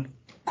 And then...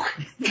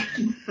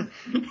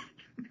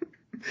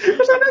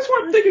 That's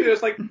what I'm thinking.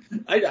 It's like,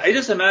 I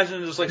just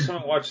imagine just like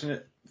someone watching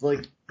it,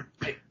 like,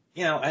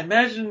 I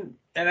imagine,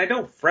 and I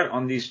don't fret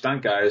on these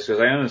stunt guys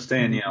because I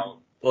understand,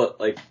 but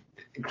like,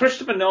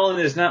 Christopher Nolan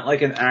is not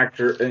like an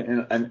actor,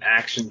 an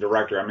action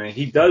director. I mean,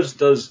 he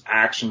does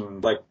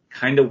action like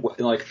kind of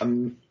like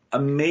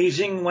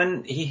amazing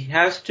when he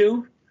has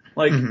to,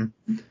 like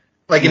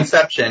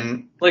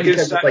Inception,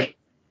 because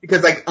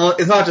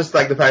it's not just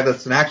like the fact that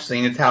it's an action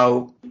scene; it's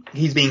how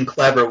he's being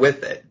clever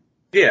with it.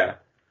 Yeah,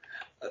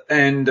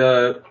 and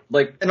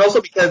and also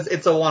because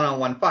it's a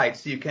one-on-one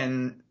fight,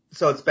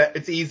 so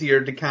it's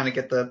easier to kind of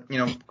get the,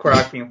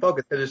 choreography and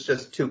focus because it's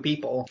just two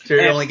people. So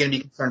you're only going to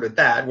be concerned with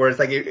that. Whereas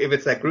like if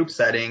it's that group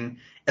setting,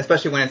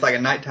 especially when it's like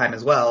at nighttime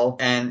as well,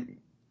 and,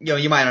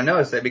 you might not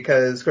notice it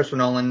because Christopher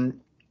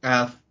Nolan,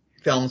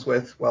 films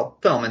with,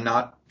 film and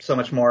not so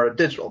much more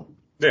digital.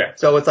 Yeah.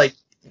 So it's like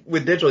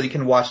with digital, you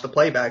can watch the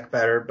playback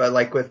better, but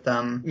like with,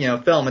 film,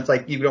 it's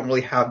like you don't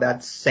really have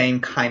that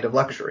same kind of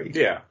luxury.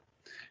 Yeah.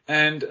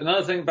 And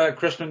another thing about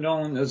Christopher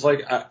Nolan is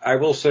like, I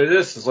will say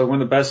this, is like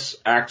one of the best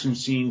action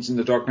scenes in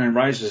The Dark Knight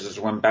Rises is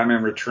when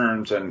Batman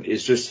returns and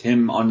it's just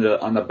him on the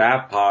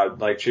Batpod,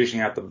 like chasing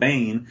after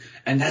Bane.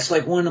 And that's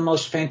like one of the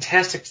most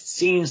fantastic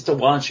scenes to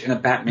watch in a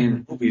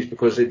Batman movies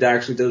because it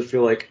actually does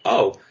feel like,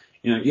 oh,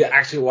 you know, you're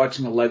actually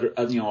watching a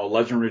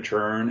legend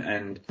return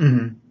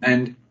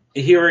and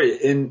here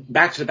in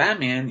Back to the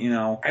Batman, you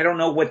know, I don't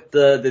know what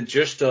the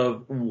gist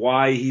of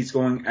why he's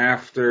going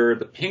after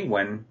the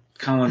Penguin,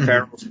 Colin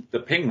Farrell's the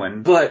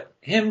Penguin, but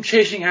him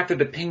chasing after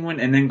the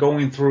Penguin and then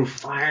going through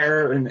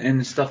fire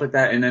and stuff like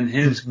that, and then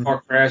his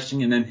car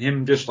crashing, and then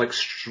him just like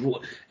strutting,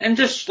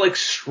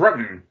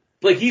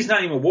 like he's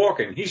not even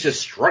walking, he's just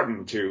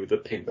strutting to the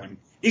Penguin.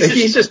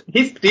 He's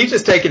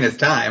just taking his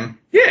time.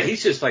 Yeah,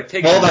 he's just like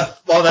taking while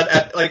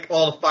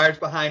the fire's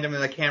behind him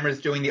and the camera's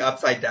doing the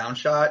upside down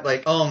shot.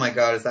 Like, oh my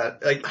god, is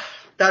that like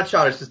that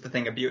shot is just a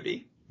thing of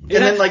beauty.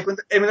 And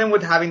then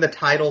with having the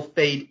title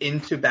fade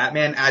into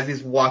Batman as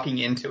he's walking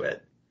into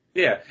it.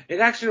 Yeah, it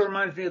actually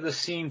reminds me of the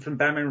scene from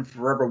Batman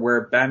Forever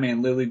where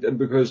Batman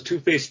because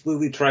Two-Face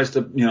literally tries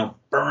to, you know,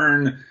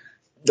 burn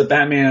the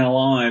Batman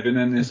alive, and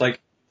then it's like,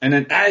 and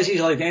then as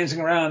he's like dancing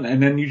around,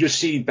 and then you just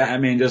see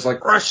Batman just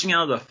like rushing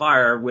out of the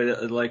fire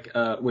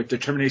with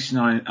determination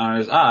on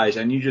his eyes,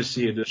 and you just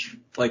see it just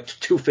like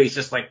Two-Face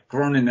just like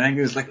groaning in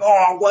anger. It's like,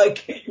 oh, why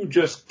can't you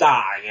just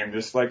die and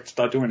just like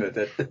start doing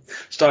it?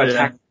 Start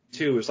attacking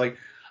too. It's like,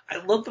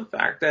 I love the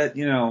fact that,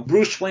 you know,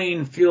 Bruce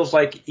Wayne feels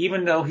like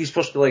even though he's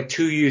supposed to be like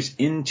 2 years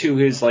into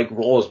his like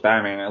role as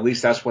Batman, at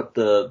least that's what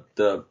the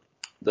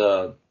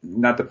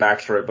not the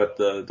backstory, but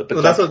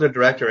well, that's what the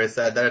director has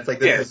said, that it's like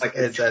this is like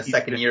his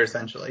second year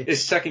essentially.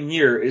 His second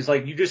year is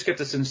like you just get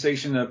the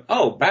sensation of,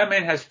 oh,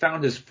 Batman has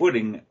found his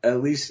footing,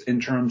 at least in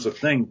terms of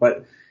thing,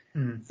 but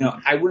you know,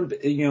 I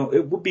wouldn't, you know,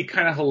 it would be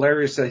kind of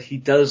hilarious that he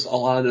does a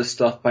lot of this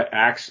stuff by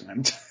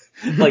accident.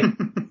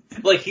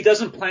 like he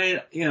doesn't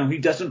plan, you know, he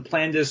doesn't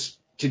plan this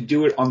to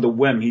do it on the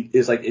whim. He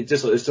is like, it's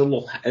a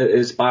little,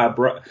 as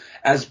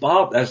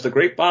the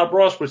great Bob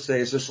Ross would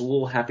say, it's just a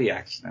little happy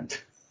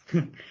accident.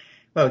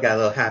 Well, we got a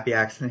little happy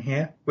accident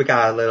here. We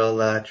got a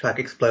little truck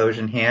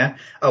explosion here.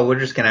 Oh, we're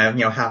just gonna,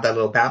 you know, have that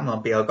little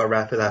Batmobile go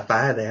right through that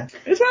fire there.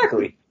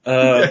 Exactly.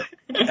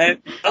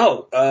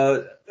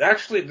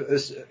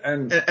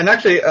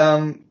 Actually,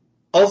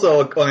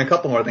 also a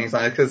couple more things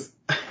on it, because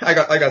I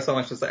got so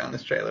much to say on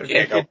this trailer.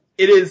 Yeah,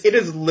 it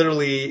is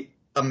literally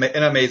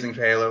an amazing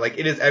trailer. Like,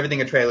 it is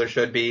everything a trailer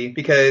should be,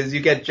 because you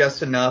get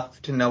just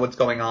enough to know what's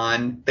going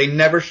on. They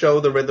never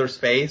show the Riddler's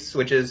face,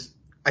 which is,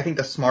 I think,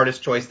 the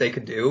smartest choice they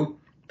could do.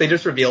 They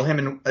just reveal him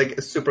in like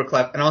a super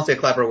clever, and honestly a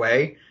clever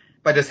way,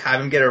 by just have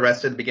him get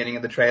arrested at the beginning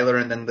of the trailer,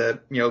 and then the,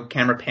 you know,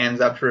 camera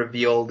pans up to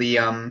reveal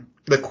the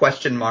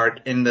question mark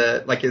in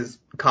the, like, his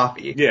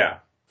coffee. Yeah.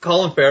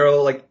 Colin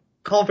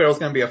Farrell's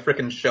gonna be a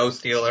freaking show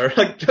stealer.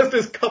 Like, just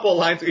this couple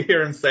lines we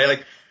hear him say,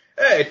 like,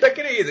 hey, take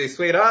it easy,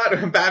 sweetheart.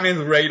 And Batman's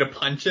ready to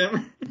punch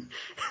him.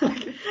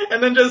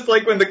 And then just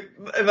like when the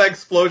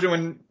explosion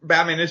when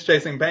Batman is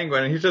chasing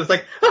Penguin, and he's just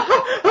like,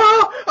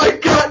 I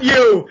got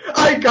you!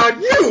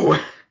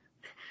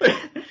 Like,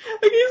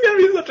 he's gonna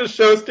be such a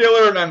show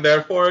stealer, and I'm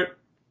there for it.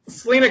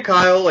 Selena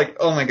Kyle, like,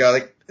 oh my god,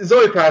 like,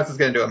 Zoe Kravitz is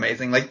gonna do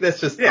amazing. Like, that's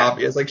just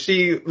obvious. Like,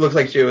 she looks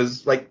like she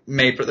was, like,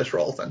 made for this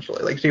role,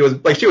 essentially. Like, she was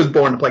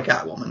born to play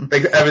Catwoman.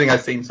 Like, everything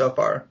I've seen so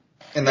far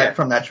from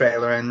that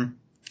trailer. And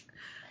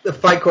the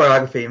fight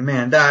choreography,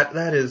 man,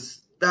 that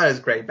is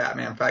great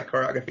Batman fight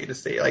choreography to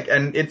see. Like,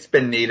 and it's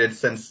been needed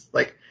since,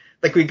 like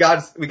we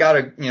got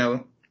a, you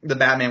know, the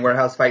Batman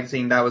warehouse fight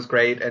scene, that was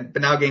great,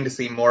 but now getting to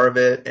see more of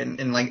it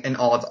in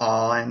all its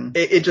awe, and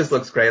it just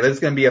looks great. There's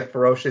gonna be a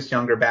ferocious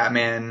younger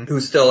Batman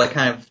who's still like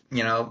kind of,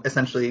 you know,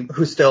 essentially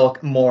who's still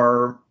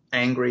more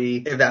angry,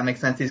 if that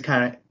makes sense. He's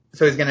gonna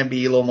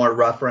be a little more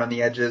rough around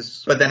the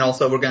edges, but then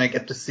also we're gonna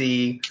get to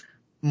see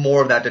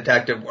more of that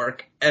detective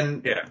work.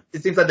 And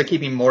it seems like they're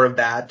keeping more of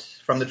that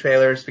from the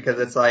trailers, because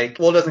it's like,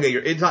 well, it's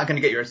not gonna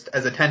get your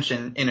as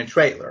attention in a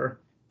trailer.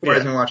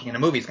 Whereas when watching in a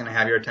movie, it's gonna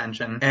have your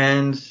attention.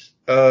 And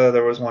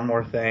there was one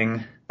more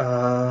thing.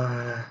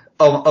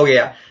 Oh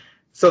yeah.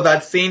 So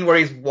that scene where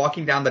he's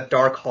walking down the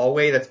dark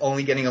hallway that's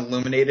only getting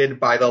illuminated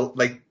by the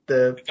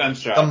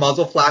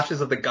muzzle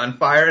flashes of the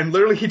gunfire, and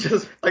literally he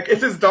just, like,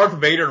 it's his Darth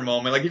Vader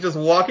moment. Like, he's just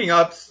walking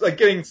up, like,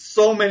 getting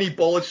so many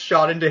bullets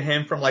shot into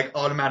him from, like,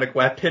 automatic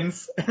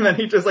weapons, and then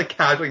he just, like,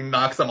 casually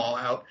knocks them all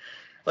out.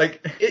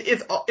 Like,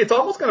 it's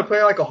almost gonna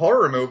play like a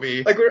horror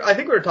movie. Like, I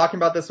think we were talking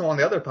about this on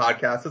the other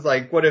podcast. It's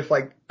like, what if,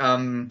 like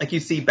you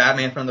see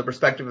Batman from the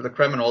perspective of the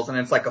criminals, and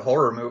it's like a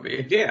horror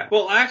movie. Yeah.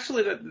 Well,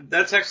 actually,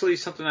 that's actually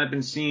something I've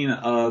been seeing.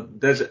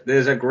 There's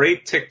a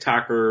great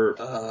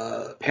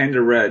TikToker,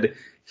 Panda Red.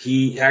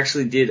 He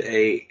actually did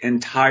a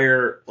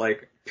entire,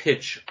 like,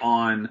 pitch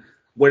on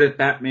what if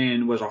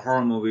Batman was a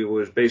horror movie,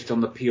 was based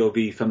on the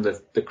POV from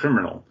the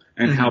criminal,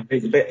 and how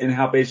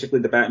basically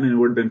the Batman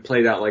would have been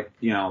played out like,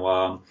 you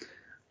know,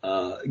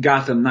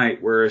 Gotham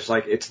Knight, where it's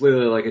like, it's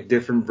literally like a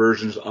different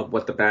versions of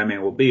what the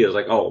Batman will be. It's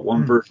like, oh,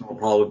 one version will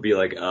probably be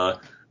like,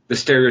 the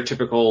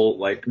stereotypical,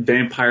 like,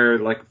 vampire,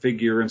 like,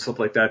 figure and stuff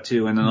like that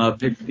too. And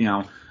another,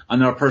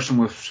 another person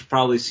would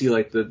probably see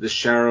like the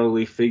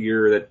shadowy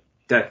figure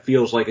that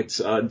feels like it's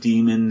a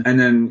demon, and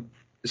then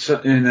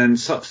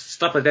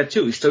stuff like that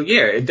too. So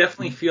yeah, it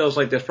definitely feels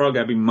like there's probably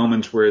gotta be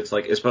moments where it's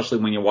like, especially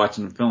when you're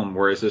watching the film,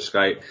 where it's this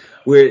guy,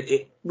 where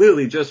it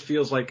literally just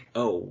feels like,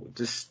 oh,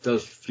 this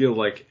does feel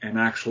like an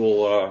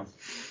actual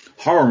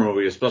horror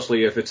movie,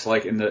 especially if it's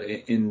like in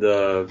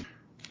the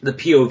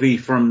POV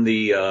from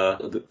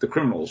the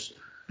criminals.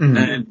 Mm-hmm.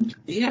 And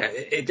yeah,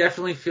 it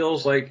definitely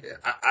feels like,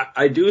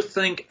 I do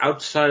think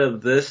outside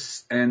of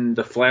this and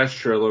the Flash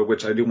trailer,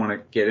 which I do want to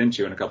get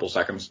into in a couple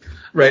seconds.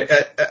 Right.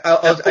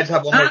 I just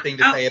have one more thing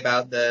to say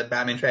about the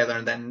Batman trailer,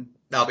 and then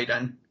I'll be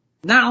done.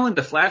 Not only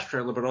the Flash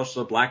trailer, but also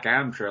the Black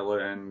Adam trailer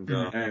and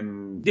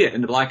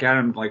the Black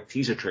Adam like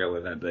teaser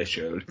trailer that they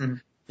showed. Mm-hmm.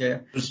 Yeah.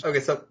 Okay,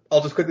 so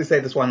I'll just quickly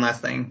say this one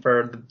last thing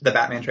for the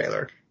Batman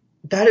trailer.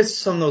 That is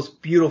some of those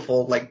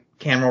beautiful like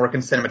camera work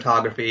and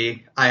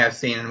cinematography I have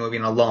seen in a movie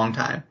in a long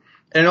time.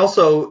 And it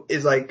also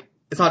is like,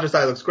 it's not just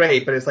that it looks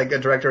great, but it's like a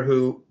director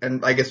who,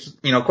 and I guess,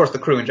 of course the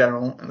crew in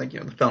general, and like,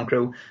 the film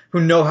crew, who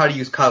know how to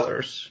use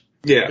colors.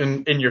 Yeah.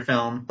 In your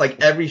film.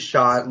 Like every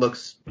shot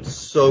looks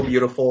so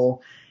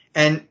beautiful.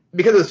 And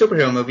because it's a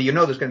superhero movie,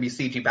 there's going to be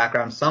CG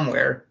background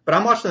somewhere. But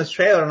I'm watching this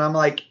trailer and I'm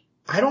like,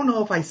 I don't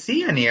know if I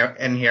see any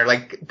in here.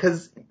 Like,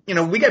 cause,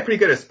 we get pretty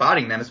good at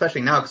spotting them,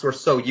 especially now because we're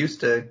so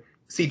used to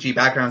CG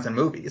backgrounds in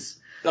movies.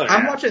 Oh, yeah.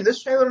 I'm watching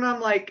this trailer and I'm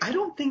like, I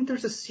don't think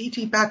there's a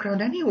CG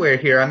background anywhere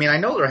here. I mean, I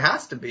know there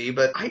has to be,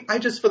 but I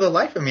just, for the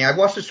life of me, I've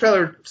watched this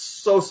trailer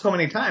so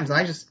many times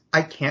and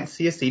I can't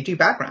see a CG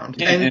background.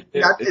 Yeah,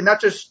 and that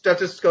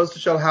just goes to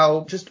show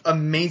how just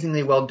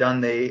amazingly well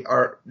done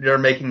they're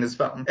making this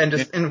film. And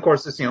and of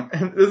course this, this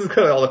is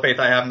clearly all the faith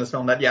I have in this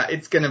film that, yeah,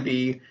 it's gonna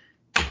be,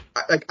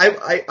 like,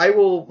 I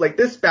will, like,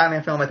 this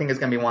Batman film I think is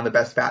gonna be one of the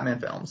best Batman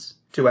films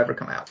to ever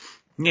come out.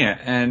 Yeah,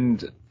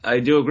 and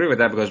I do agree with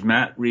that because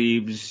Matt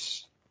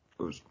Reeves,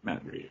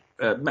 Matt Reeves.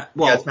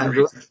 Matt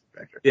Reeves.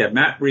 Yeah,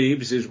 Matt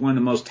Reeves is one of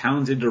the most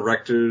talented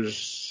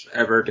directors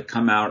ever to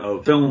come out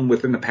of film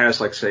within the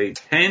past, like, say,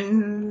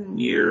 10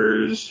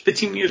 years,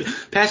 15 years,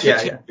 past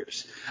 15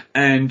 years.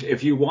 And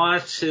if you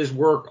watch his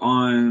work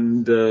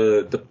on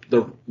the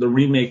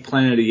remake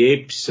Planet of the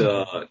Apes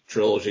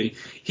trilogy,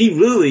 he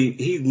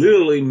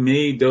literally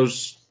made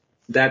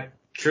that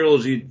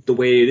trilogy the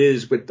way it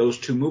is with those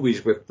two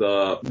movies, with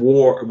Dawn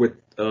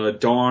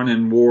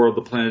and War of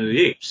the Planet of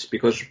the Apes,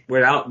 because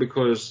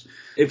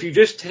if you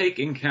just take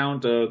in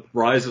count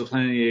Rise of the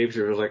Planet of the Apes,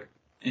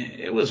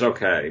 it was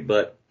okay,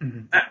 but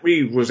Matt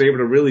Reeves was able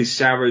to really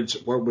salvage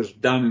what was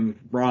done in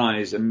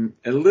Rise, and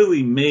it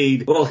literally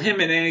made, him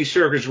and Andy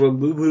Serkis were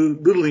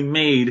literally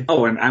made,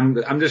 and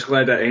I'm just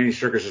glad that Andy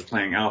Serkis is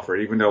playing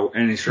Alfred, even though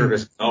Andy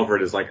Serkis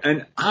Alfred is like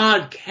an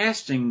odd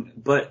casting,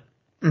 but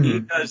he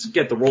does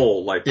get the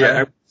role,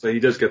 so he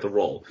does get the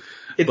role.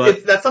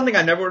 That's something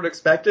I never would have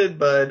expected,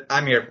 but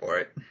I'm here for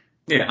it.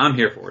 Yeah, I'm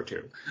here for it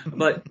too.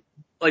 But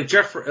like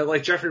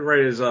Jeffrey Wright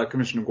is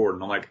Commissioner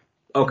Gordon. I'm like,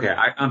 okay,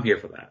 I'm here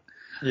for that.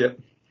 Yep.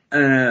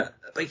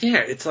 But yeah,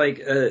 it's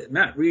like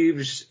Matt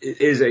Reeves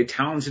is a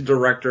talented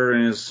director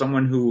and is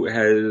someone who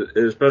has,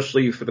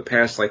 especially for the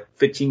past like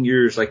 15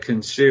 years, like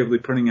considerably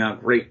putting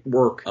out great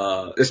work,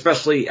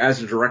 especially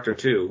as a director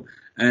too.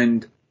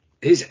 And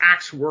his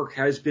axe work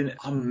has been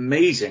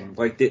amazing.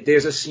 Like,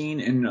 there's a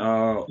scene in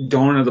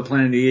Dawn of the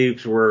Planet of the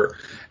Apes where,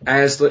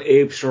 as the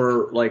apes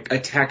are like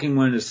attacking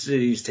one of the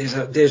cities,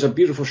 there's a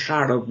beautiful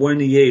shot of one of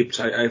the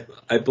apes.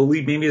 I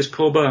believe maybe it's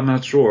Koba, I'm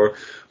not sure,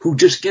 who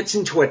just gets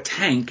into a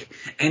tank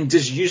and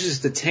just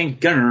uses the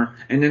tank gunner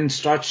and then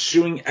starts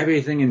shooting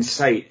everything in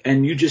sight.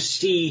 And you just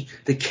see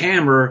the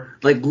camera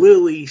like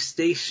literally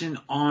stationed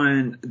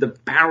on the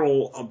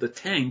barrel of the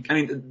tank. I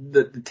mean,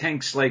 the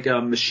tank's like a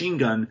machine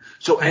gun.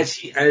 So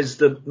as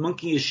the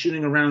monkey is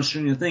shooting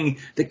the thing,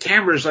 the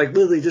camera is like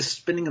literally just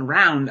spinning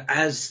around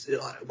as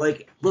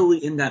like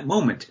literally in that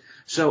moment.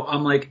 So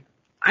I'm like,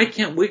 I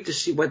can't wait to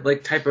see what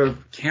like type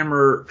of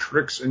camera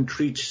tricks and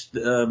treats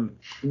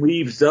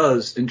Reeves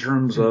does in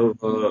terms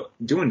of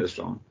doing this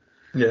film.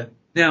 Yeah.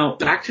 Now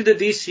back to the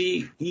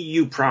DC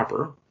EU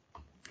proper.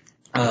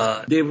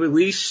 They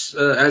release,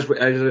 as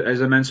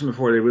I mentioned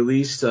before, they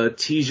released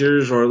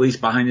teasers or at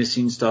least behind the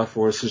scenes stuff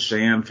for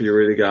Shazam,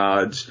 Fury of the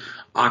Gods,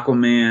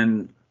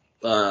 Aquaman.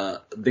 I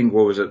think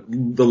what was it?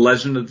 The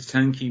Legend of the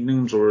Ten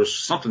Kingdoms or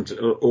something,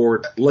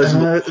 or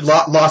Legend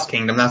Lost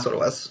Kingdom. That's what it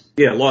was.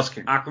 Yeah, Lost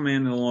Kingdom. Aquaman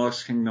and the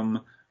Lost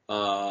Kingdom.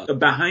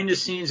 Behind the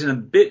scenes and a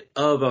bit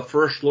of a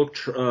first look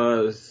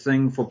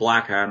thing for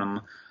Black Adam.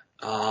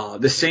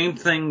 The same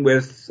thing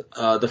with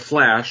the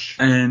Flash.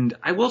 And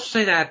I will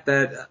say that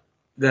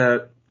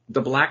the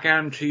Black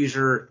Adam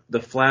teaser, the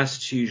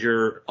Flash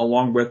teaser,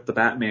 along with the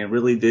Batman,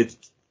 really did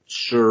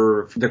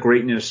serve the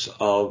greatness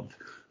of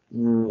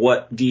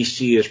what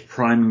DC is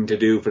priming to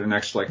do for the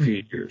next like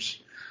few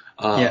years.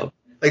 Yeah.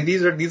 Like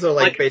these are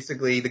like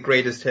basically the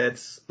greatest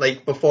hits.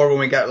 Like before when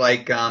we got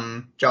like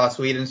Joss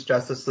Whedon's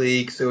Justice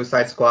League,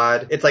 Suicide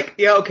Squad, it's like,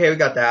 yeah, okay, we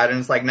got that, and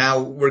it's like now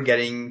we're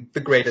getting the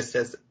greatest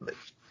hits.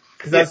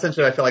 Because that's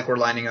essentially what I feel like we're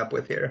lining up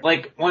with here.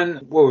 Like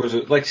what was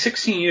it? Like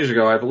 16 years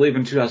ago, I believe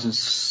in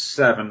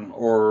 2007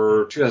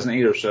 or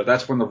 2008 or so,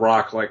 that's when The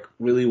Rock, like,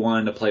 really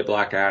wanted to play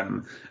Black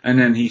Adam. And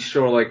then he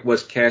sort of, like,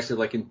 was casted,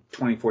 like, in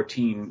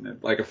 2014,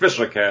 like,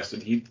 officially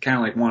casted. He kind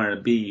of, like, wanted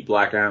to be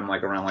Black Adam,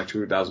 like, around, like,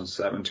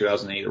 2007,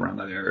 2008, around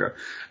that area.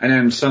 And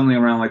then suddenly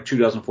around, like,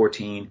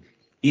 2014,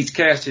 he's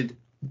casted,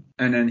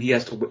 and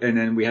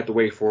then we have to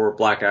wait for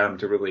Black Adam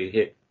to really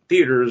hit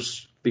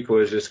theaters,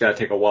 because it's got to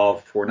take a while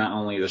for not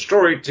only the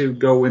story to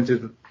go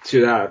to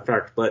that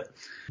effect, but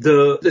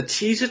the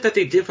teaser that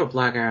they did for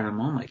Black Adam,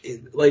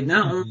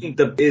 not only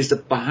is the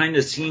behind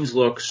the scenes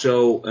look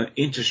so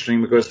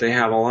interesting, because they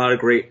have a lot of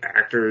great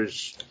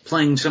actors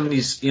playing some of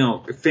these,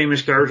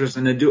 famous characters,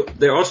 and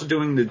they're also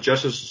doing the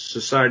Justice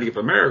Society of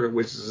America,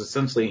 which is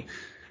essentially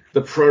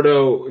the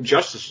proto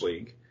Justice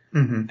League.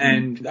 Mm-hmm.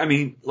 And I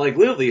mean, like,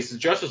 literally it's the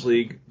Justice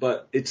League,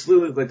 but it's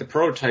literally like the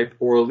prototype,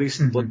 or at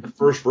least like the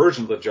first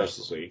version of the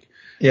Justice League.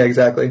 Yeah,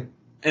 exactly.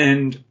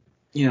 And,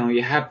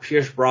 you have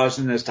Pierce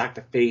Brosnan as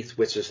Dr. Fate,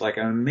 which is like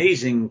an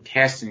amazing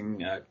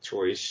casting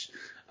choice.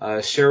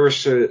 Sarah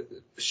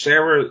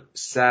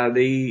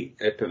Sadie,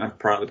 I'm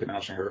probably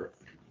pronouncing her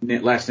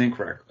last name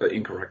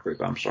incorrectly,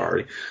 but I'm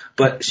sorry.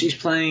 But she's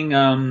playing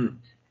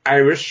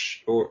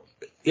Iris, or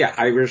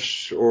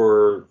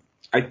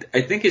I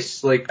think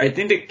it's like, I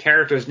think the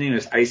character's name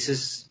is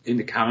Isis in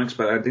the comics,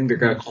 but I think they're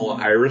gonna call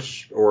it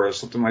Iris or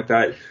something like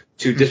that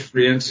to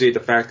differentiate the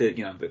fact that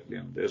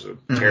there's a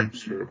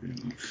terrorist group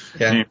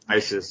named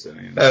Isis.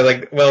 It's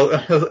like, well,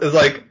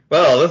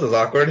 this is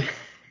awkward.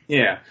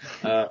 Yeah,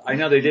 I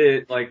know they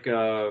did it like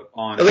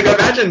on. Like,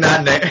 imagine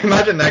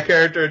that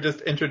character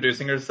just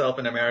introducing herself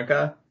in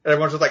America, and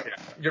everyone's just like,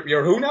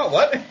 "You're who now?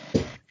 What?"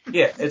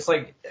 Yeah, it's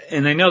like,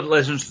 and I know the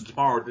Legends of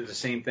Tomorrow did the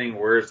same thing,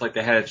 where it's like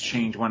they had to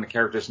change one of the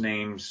characters'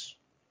 names,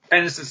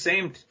 and it's the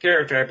same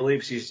character, I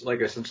believe she's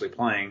like essentially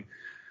playing.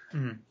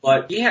 Mm-hmm.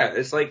 But yeah,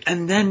 it's like,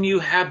 and then you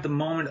have the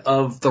moment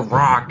of The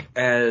Rock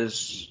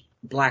as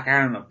Black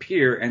Adam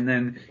appear, and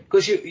then,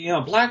 because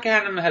Black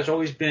Adam has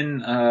always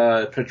been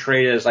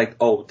portrayed as like,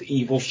 the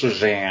evil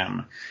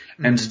Shazam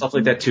and stuff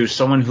like that too.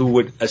 Someone who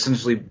would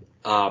essentially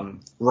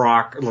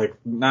rock, like,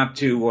 not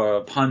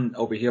to pun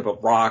over here,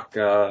 but rock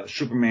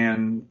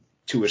Superman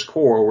to his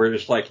core, where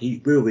it's like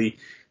he literally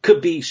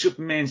could be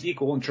Superman's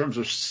equal in terms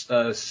of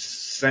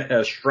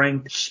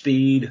strength,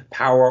 speed,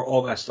 power,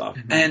 all that stuff.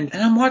 Mm-hmm. And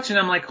I'm watching,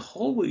 I'm like,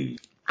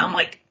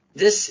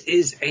 this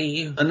is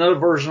another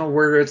version of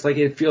where it's like,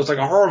 it feels like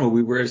a horror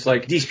movie, where it's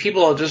like these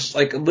people are just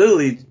like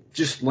literally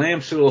just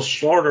lambs to the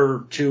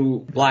slaughter to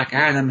Black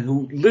Adam,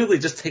 who literally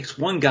just takes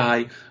one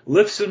guy,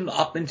 lifts him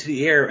up into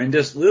the air, and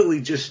just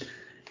literally just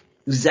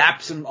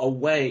zaps him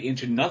away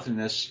into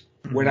nothingness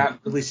without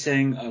really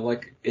saying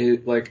like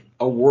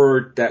a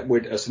word that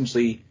would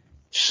essentially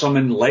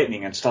summon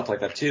lightning and stuff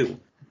like that too.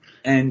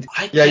 And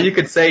you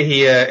could say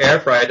he air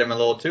fried him a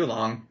little too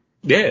long.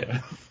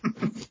 Yeah.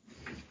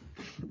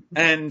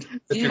 And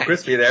too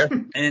crispy there.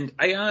 And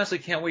I honestly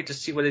can't wait to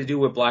see what they do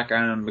with Black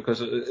Adam, because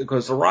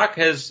The Rock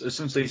has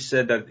essentially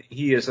said that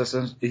he's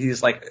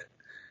like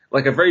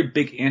a very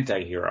big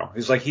anti-hero.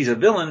 He's a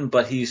villain,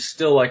 but he's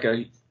still like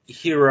a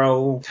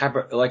hero type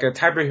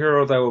of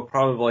hero that would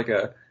probably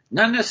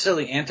not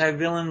necessarily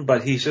anti-villain,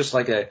 but he's just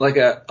like a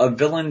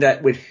villain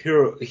that with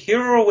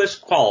heroic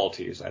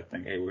qualities. I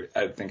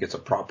think it's a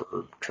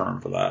proper term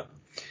for that.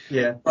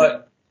 Yeah.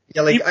 But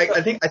yeah, like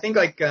I think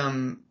like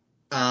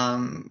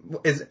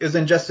it was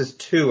Injustice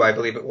 2, I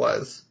believe it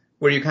was,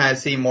 where you kind of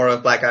see more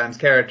of Black Adam's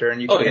character,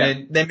 and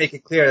they make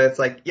it clear that it's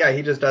like, yeah,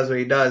 he just does what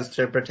he does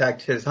to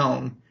protect his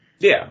home.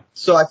 Yeah.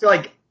 So I feel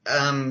like,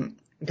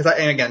 because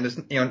there's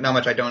not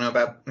much I don't know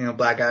about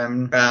Black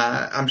Adam.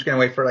 I'm just gonna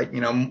wait for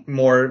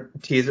more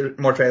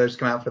trailers to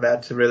come out for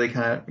that to really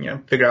kind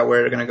of figure out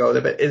where they're gonna go with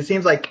it. But it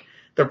seems like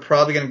they're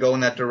probably gonna go in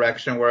that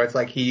direction where it's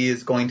like he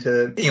is going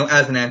to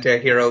as an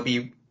anti-hero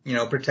be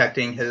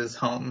protecting his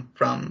home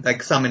from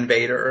like some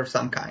invader of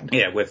some kind.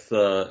 Yeah, with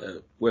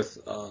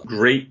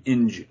great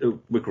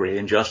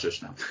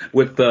injustice now.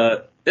 With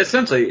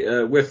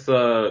essentially with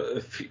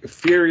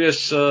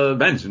furious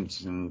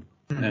vengeance and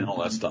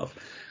all that stuff.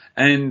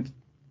 And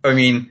I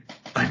mean,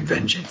 I'm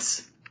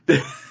vengeance.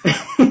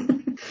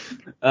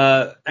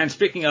 And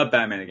speaking of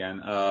Batman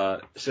again,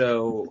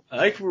 so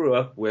I grew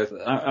up with,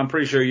 I'm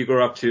pretty sure you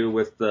grew up too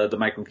with the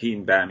Michael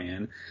Keaton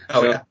Batman.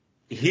 Oh, yeah.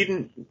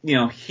 Hearing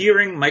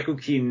Michael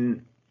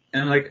Keaton,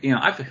 and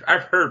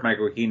I've heard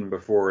Michael Keaton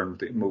before in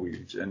the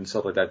movies and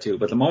stuff like that too,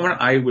 but the moment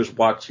I was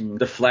watching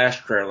the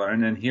Flash trailer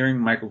and then hearing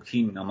Michael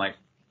Keaton, I'm like,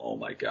 oh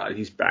my God,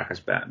 he's back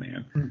as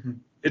Batman. Mm-hmm.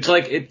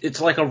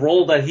 It's like a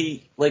role that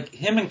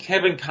him and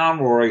Kevin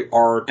Conroy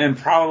are, and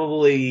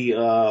probably,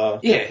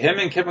 him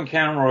and Kevin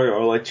Conroy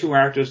are like two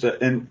actors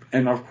that,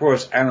 and of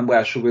course Adam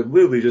West, who would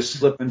literally just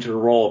slip into the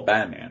role of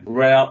Batman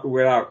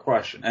without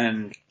question.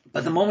 And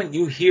at the moment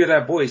you hear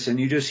that voice and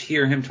you just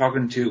hear him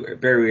talking to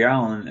Barry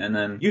Allen, and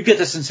then you get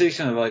the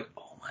sensation of like,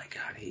 oh my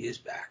God, he is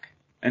back.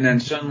 And then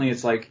suddenly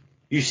it's like,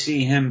 you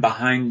see him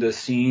behind the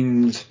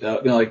scenes,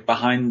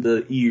 behind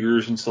the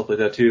ears and stuff like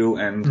that too.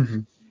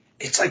 And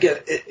it's like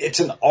it's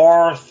an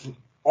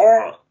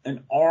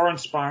an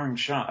awe-inspiring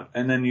shot,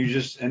 and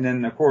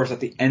then of course at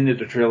the end of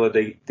the trailer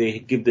they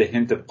give the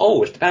hint of,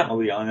 oh, it's the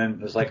Batmobile, and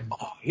then it's like,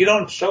 oh, you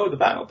don't show the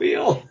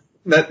Batmobile.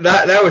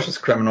 That was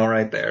just criminal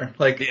right there.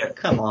 Like, yeah.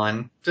 Come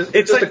on, just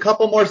like, a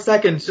couple more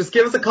seconds. Just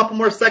give us a couple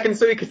more seconds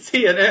so we could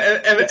see it.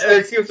 And the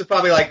excuse is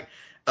probably like,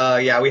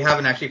 yeah, we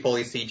haven't actually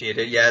fully CG'd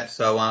it yet,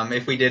 so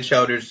if we did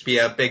show, there'd just be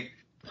a big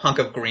hunk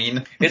of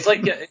green. It's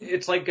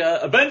like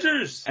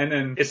Avengers, and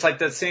then it's like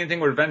that same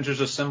thing where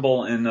Avengers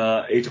Assemble in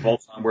Age of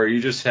Ultron, where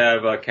you just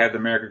have Captain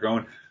America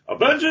going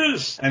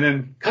Avengers, and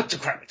then cut to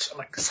credits. I'm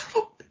like,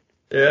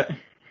 yeah,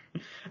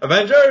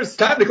 Avengers,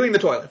 time to clean the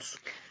toilets.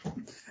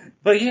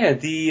 But yeah,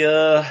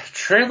 the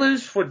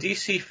trailers for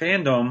DC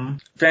fandom,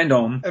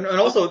 and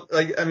also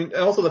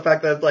also the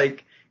fact that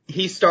like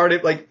he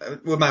started like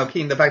with Michael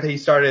Keaton, the fact that he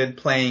started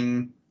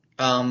playing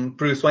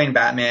Bruce Wayne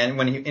Batman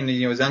when in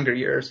his younger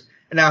years.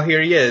 And now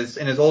here he is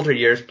in his older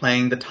years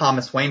playing the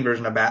Thomas Wayne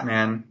version of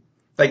Batman.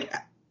 Like,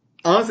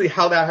 honestly,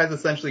 how that has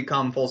essentially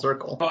come full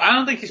circle. Well, I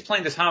don't think he's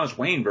playing the Thomas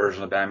Wayne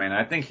version of Batman.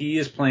 I think he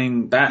is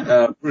playing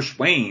Bruce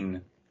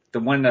Wayne, the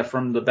one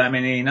from the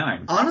Batman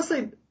 89.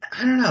 Honestly, I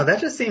don't know. That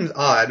just seems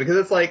odd because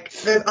it's like,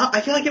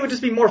 I feel like it would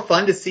just be more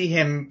fun to see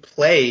him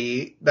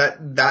play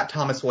that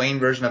Thomas Wayne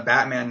version of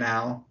Batman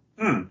now.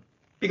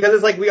 Because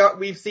it's like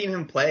we've seen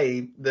him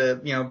play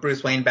the,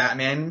 Bruce Wayne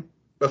Batman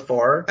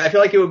before. I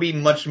feel like it would be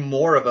much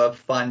more of a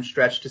fun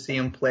stretch to see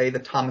him play the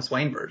Thomas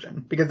Wayne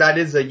version, because that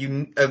is a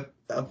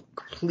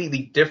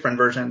completely different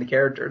version of the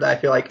character that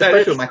I feel like,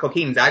 especially with Michael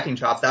Keaton's acting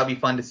chops, that would be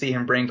fun to see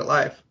him bring to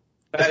life.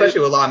 Especially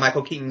with a lot of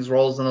Michael Keaton's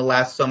roles in the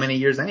last so many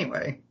years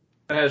anyway.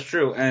 That is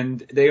true, and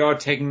they are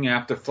taking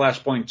after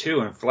Flashpoint 2,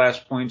 and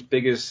Flashpoint's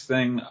biggest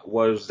thing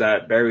was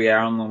that Barry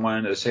Allen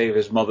wanted to save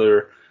his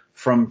mother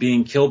from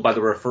being killed by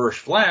the reverse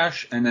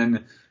Flash, and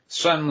then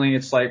suddenly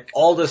it's like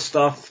all this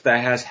stuff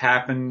that has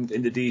happened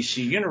in the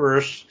DC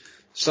universe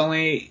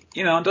suddenly,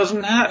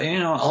 doesn't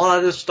happen. A lot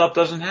of this stuff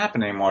doesn't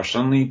happen anymore.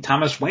 Suddenly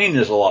Thomas Wayne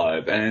is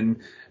alive,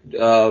 and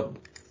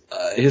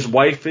his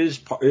wife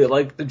is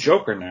like the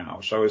Joker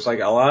now. So it's like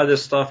a lot of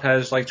this stuff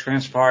has like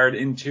transpired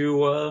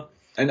into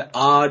an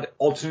odd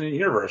alternate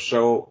universe.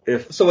 So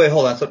wait,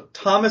 hold on. So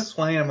Thomas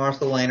Wayne and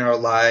Martha Wayne are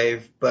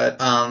alive,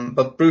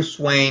 but Bruce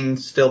Wayne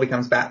still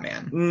becomes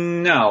Batman.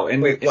 No.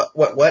 Wait,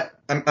 what?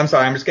 I'm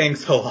sorry. I'm just getting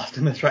so lost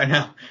in this right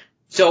now.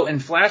 So in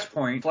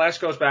Flashpoint, Flash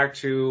goes back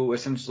to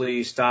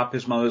essentially stop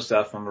his mother's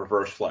death from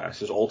Reverse Flash,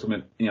 his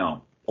ultimate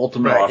right,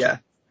 awesome. Yeah.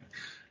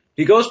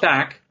 He goes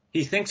back.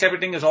 He thinks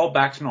everything is all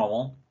back to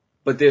normal,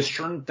 but there's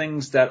certain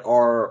things that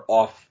are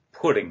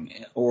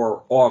off-putting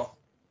or off,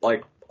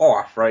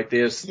 right?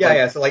 There's So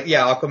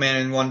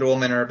Aquaman and Wonder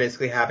Woman are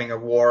basically having a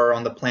war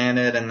on the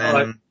planet, and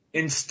then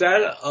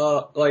instead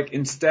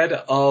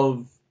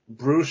of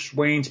Bruce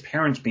Wayne's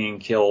parents being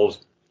killed,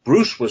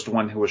 Bruce was the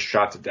one who was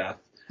shot to death.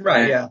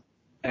 Right.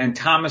 And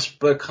Thomas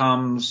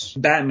becomes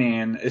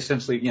Batman,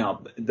 essentially,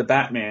 the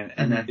Batman,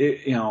 and then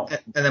and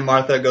then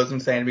Martha goes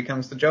insane and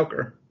becomes the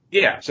Joker.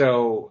 Yeah.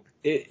 So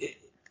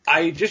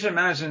I just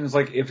imagine it's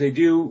like if they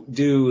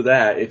do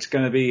that, it's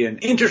going to be an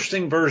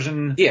interesting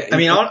version. Yeah. I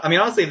mean,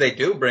 honestly, if they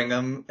do bring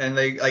them and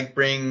they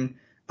bring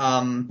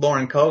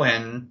Lauren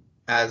Cohen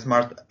as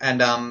Martha and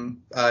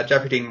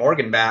Jeffrey Dean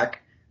Morgan back,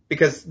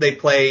 because they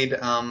played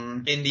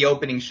in the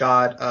opening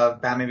shot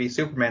of Batman v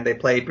Superman, they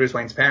played Bruce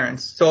Wayne's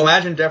parents. So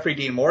imagine Jeffrey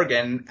Dean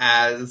Morgan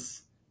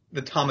as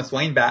the Thomas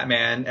Wayne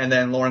Batman, and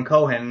then Lauren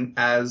Cohen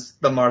as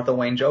the Martha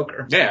Wayne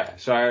Joker. Yeah.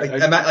 So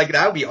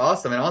that would be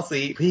awesome. And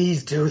honestly,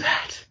 please do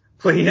that.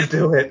 Please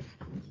do it.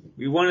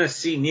 We want to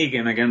see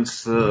Negan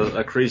against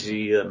a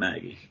crazy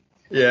Maggie.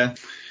 Yeah.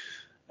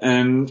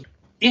 And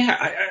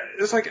yeah,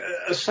 it's like,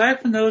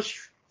 aside from those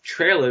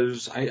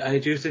trailers, I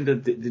do think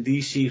that the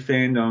DC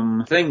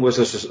fandom thing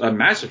was a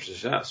massive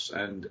success.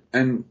 And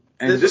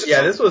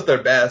this was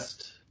their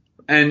best.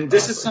 And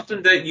this is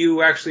something that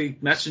you actually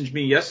messaged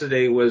me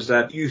yesterday, was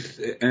that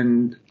youth.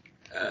 And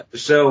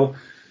so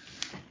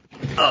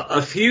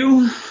a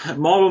few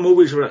Marvel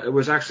movies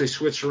was actually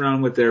switched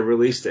around with their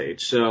release date.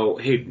 So,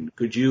 Hayden,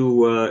 could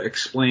you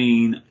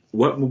explain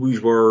what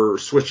movies were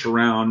switched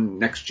around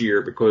next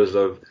year because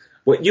of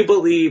what you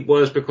believe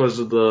was because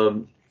of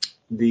the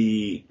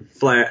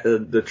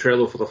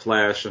trailer for the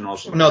Flash, and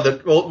also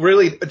it's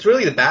really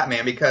the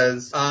Batman,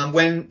 because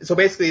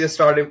basically this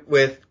started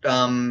with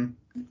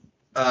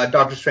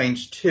Doctor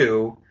Strange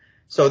 2.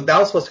 So that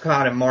was supposed to come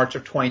out in March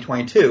of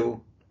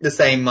 2022. The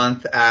same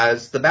month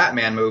as the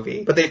Batman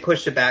movie, but they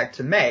pushed it back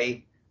to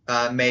May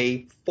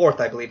 4th,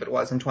 I believe it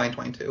was, in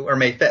 2022, or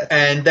May 5th.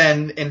 And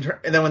then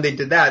when they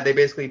did that, they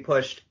basically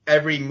pushed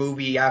every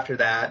movie after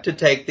that to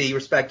take the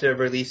respective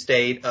release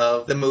date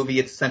of the movie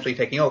it's essentially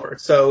taking over.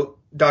 So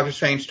Doctor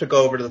Strange took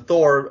over to the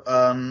Thor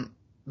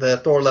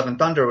Love and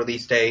Thunder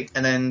release date,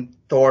 and then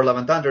Thor Love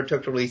and Thunder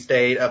took the release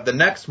date of the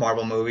next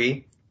Marvel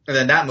movie. And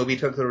then that movie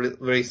took the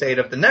release date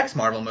of the next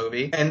Marvel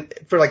movie. And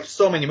for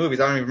so many movies,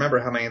 I don't even remember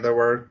how many there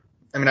were.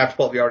 I have to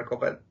pull up the article,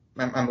 but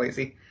I'm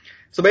lazy.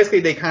 So basically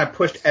they kind of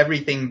pushed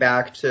everything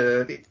back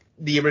to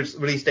the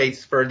release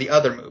dates for the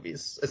other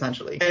movies,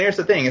 essentially. And here's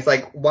the thing, it's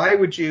like, why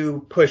would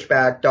you push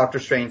back Doctor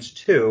Strange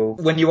 2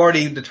 when you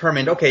already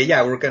determined, okay,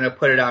 yeah, we're gonna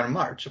put it out in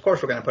March. Of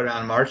course we're gonna put it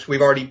out in March.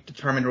 We've already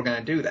determined we're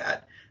gonna do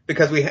that.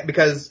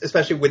 Because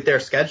especially with their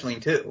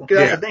scheduling too. Because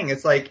that's the thing,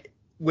 it's like,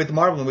 with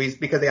Marvel movies,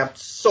 because they have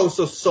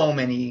so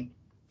many,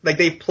 like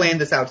they've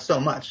planned this out so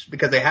much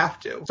because they have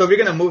to. So if you're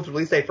gonna move the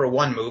release date for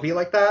one movie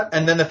like that,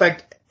 and then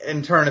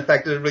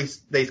effectively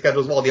they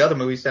schedule all the other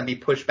movies to then be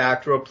pushed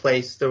back to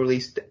replace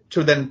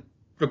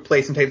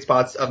and take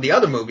spots of the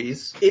other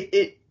movies,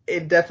 it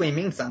definitely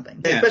means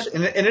something. Yeah.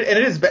 Especially, and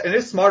it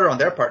is smarter on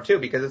their part too,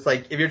 because it's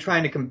like, if you're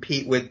trying to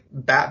compete with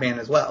Batman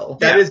as well,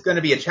 that is going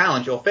to be a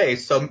challenge you'll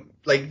face. So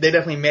like, they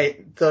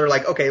definitely so they're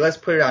like, okay, let's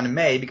put it out in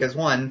May, because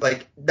one,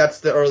 like,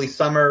 that's the early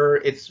summer.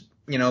 It's,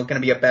 going to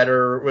be a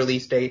better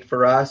release date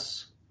for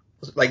us.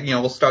 Like,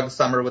 we'll start the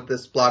summer with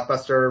this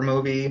blockbuster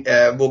movie.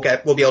 We'll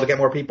be able to get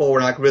more people. We're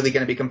not really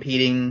going to be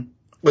competing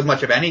with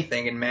much of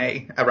anything in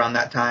May around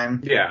that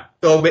time. Yeah.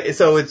 So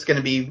it's going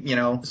to be,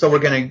 so we're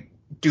going to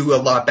do a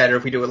lot better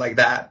if we do it like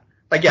that.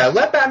 Like, yeah,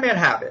 let Batman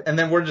have it, and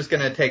then we're just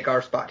going to take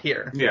our spot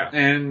here. Yeah,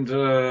 and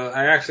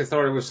I actually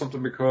thought it was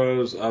something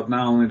because of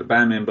not only the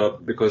Batman,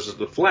 but because of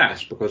the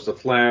Flash. Because the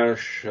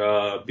Flash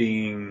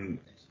being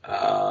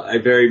a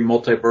very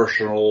multiverse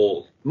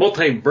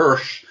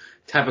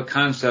type of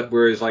concept,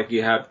 whereas like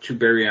you have two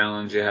Barry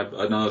Allens, you have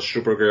another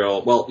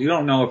Supergirl. Well, you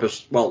don't know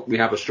if we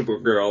have a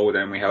Supergirl,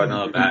 then we have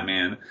another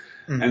Batman,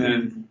 and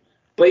then.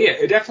 But yeah,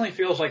 it definitely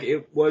feels like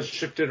it was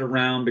shifted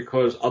around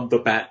because of the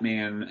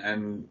Batman,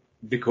 and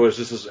because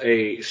this is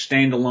a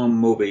standalone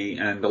movie,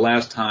 and the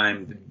last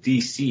time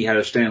DC had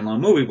a standalone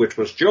movie, which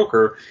was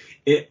Joker,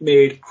 it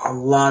made a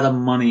lot of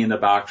money in the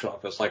box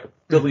office, like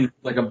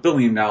 $1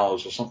 billion or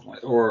something,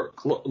 or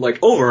like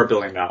over $1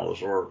 billion,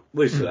 or at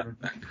least that.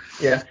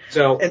 Yeah.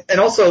 So, and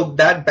also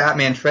that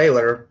Batman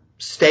trailer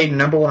stayed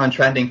 #1 on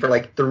trending for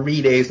like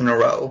 3 days in a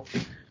row.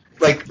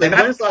 Like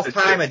when's the last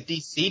time a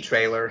DC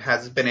trailer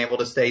has been able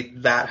to stay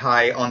that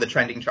high on the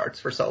trending charts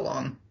for so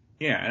long?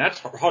 Yeah, and that's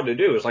hard to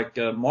do. It's like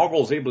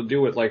Marvel's able to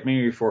do it like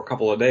maybe for a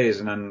couple of days,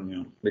 and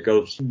then it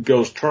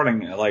goes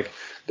turning like,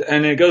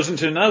 and it goes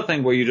into another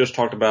thing where you just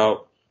talked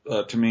about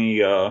to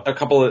me a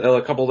couple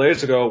of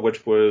days ago,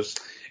 which was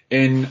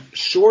in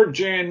Short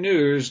Jan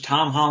News.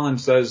 Tom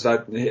Holland says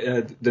that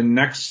the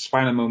next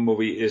Spider-Man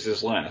movie is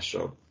his last.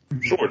 So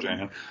Short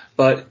Jan,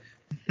 but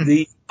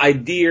the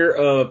idea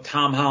of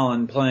Tom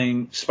Holland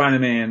playing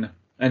Spider-Man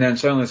and then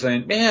suddenly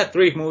saying, "Yeah,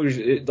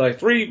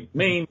 3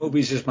 main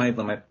movies is my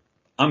limit.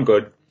 I'm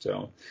good."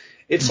 So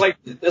it's like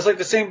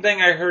the same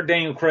thing I heard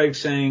Daniel Craig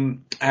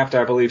saying after,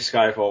 I believe,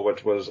 Skyfall,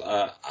 which was,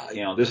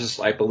 this is,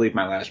 I believe,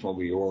 my last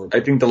movie, or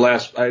I think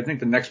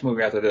the next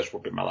movie after this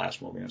will be my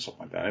last movie, and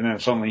something like that. And then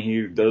suddenly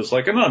he does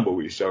like another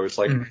movie. So it's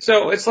like,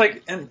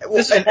 and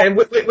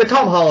with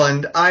Tom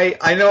Holland,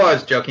 I know I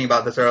was joking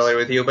about this earlier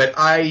with you, but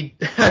I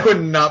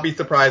would not be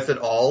surprised at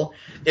all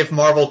if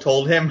Marvel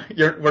told him,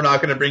 we're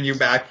not going to bring you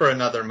back for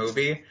another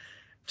movie,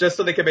 just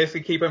so they could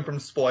basically keep him from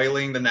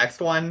spoiling the next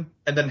one,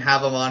 and then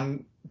have him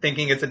on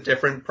thinking it's a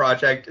different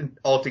project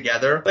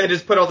altogether. They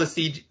just put all the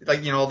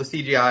all the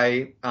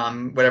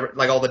CGI, whatever,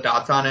 like all the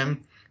dots on him,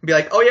 and be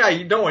like, "Oh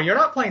yeah, don't worry, you're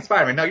not playing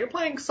Spider-Man. No, you're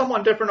playing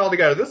someone different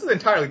altogether. This is an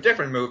entirely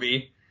different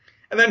movie."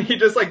 And then he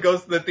just like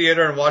goes to the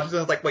theater and watches it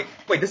and is like, wait,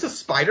 this is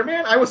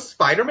Spider-Man? I was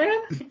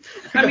Spider-Man?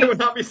 I would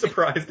not be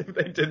surprised if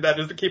they did that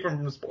just to keep him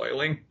from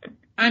spoiling.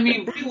 I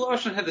mean, Brie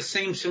Larson had the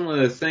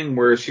similar thing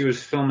where she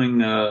was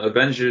filming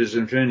Avengers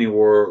Infinity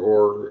War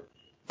or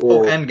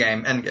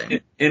Endgame.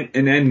 In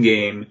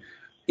Endgame.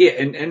 Yeah,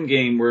 in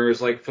Endgame, where it's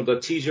like for the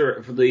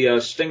teaser, for the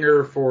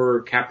stinger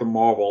for Captain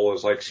Marvel, it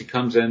was like she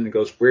comes in and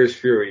goes, "Where's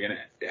Fury?"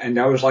 And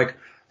that was like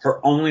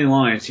her only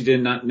line. She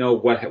did not know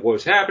what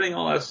was happening,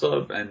 all that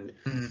stuff, and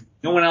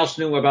no one else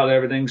knew about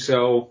everything.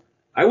 So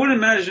I would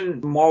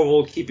imagine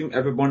Marvel keeping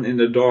everyone in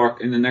the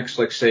dark in the next,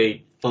 like,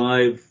 say,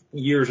 5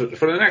 years,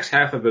 for the next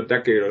half of a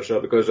decade or so,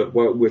 because of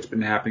what's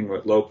been happening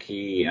with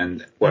Loki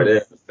and What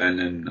If, and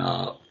then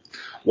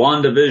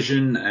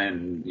WandaVision,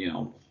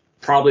 and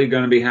probably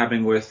going to be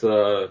happening with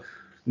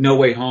No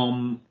Way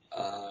Home,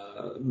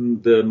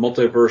 the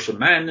Multiverse of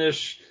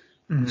Madness.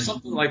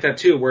 Something like that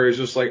too, where it's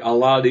just like a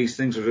lot of these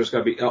things are just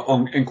going to be,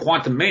 in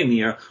Quantum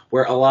Mania,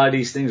 where a lot of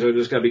these things are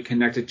just going to be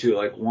connected to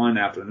like one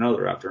after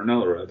another, after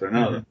another, after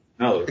another,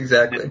 another.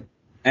 Exactly.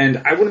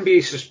 And I wouldn't be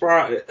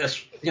shocked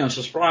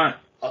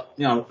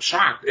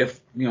if,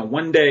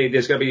 one day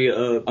there's going to be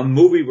a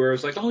movie where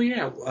it's like, oh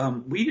yeah,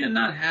 we did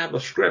not have a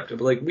script.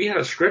 Like, we had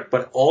a script,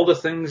 but all the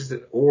things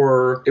it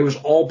was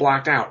all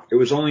blacked out. It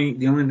was the only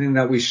thing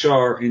that we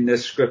saw in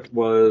this script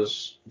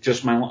was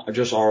just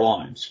our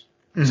lines.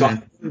 So I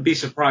wouldn't be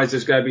surprised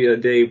there's got to be a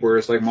day where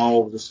it's like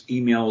Marvel just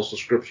emails the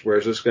scripts where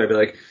it's just going to be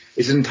like,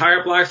 it's an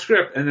entire black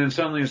script, and then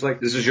suddenly it's like,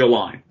 this is your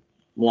line.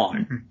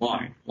 Line.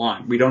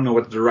 We don't know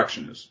what the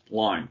direction is.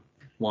 Line.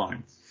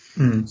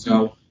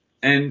 So,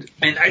 and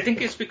I think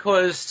it's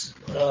because,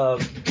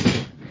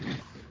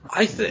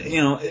 I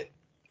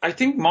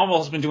think Marvel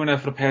has been doing that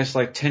for the past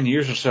like 10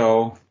 years or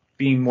so,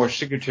 being more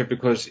secretive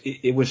because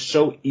it was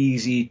so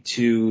easy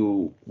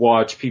to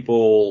watch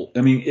people.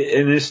 I mean,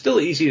 and it's still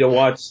easy to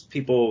watch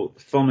people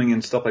filming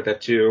and stuff like that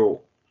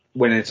too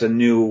when it's a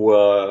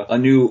new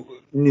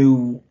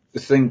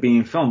thing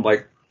being filmed.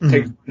 Like,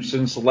 take, for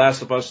instance, The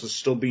Last of Us is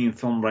still being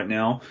filmed right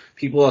now.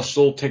 People are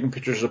still taking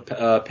pictures of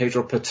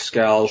Pedro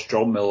Pascal's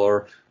Joel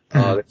Miller.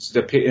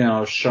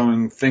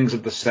 Showing things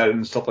of the set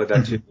and stuff like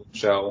that too.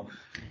 So,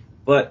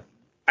 but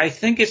I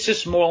think it's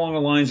just more along the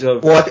lines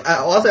of. Well,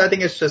 I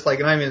think it's just like,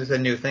 and I mean, it's a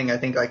new thing. I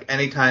think like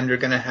anytime you're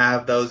going to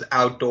have those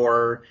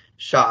outdoor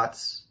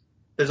shots,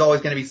 there's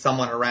always going to be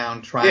someone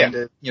around trying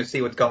to,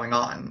 see what's going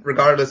on,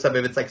 regardless of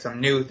if it's like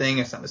some new thing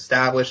or some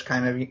established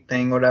kind of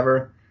thing,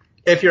 whatever.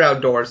 If you're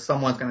outdoors,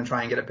 someone's going to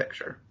try and get a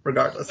picture,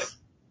 regardless.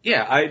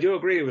 Yeah, I do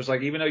agree. It was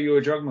like, even though you were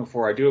joking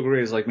before, I do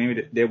agree. It's like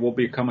maybe there will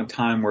become a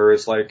time where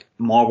it's like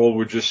Marvel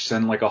would just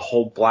send like a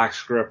whole black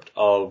script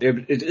of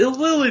it'll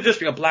literally just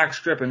be a black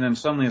script, and then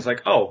suddenly it's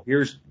like, oh,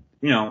 here's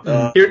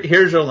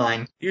here's your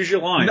line. Here's your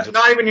line.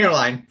 Not even your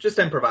line, just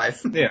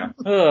improvise. Yeah.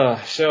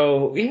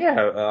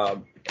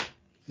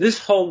 This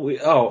whole week,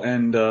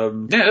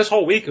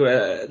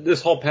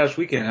 this whole past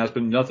weekend has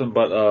been nothing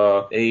but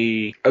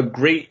a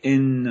great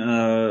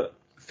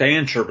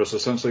fan service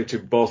essentially to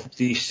both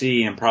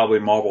DC and probably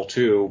Marvel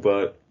too,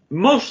 but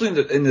mostly in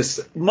the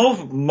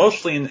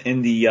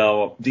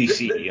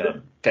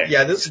DC thing.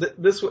 Yeah, this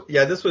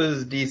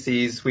was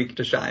DC's week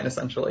to shine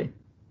essentially.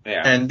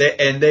 Yeah. And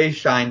they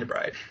shined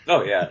bright.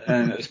 Oh yeah,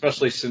 and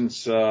especially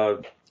since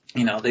they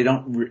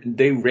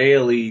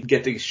rarely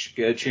get a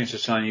chance to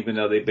shine, even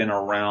though they've been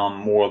around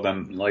more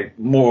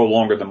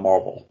longer than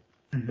Marvel.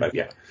 Mm-hmm. But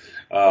yeah.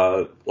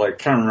 Trying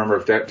to remember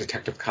if that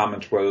Detective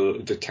Comics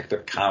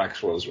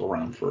was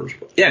around first.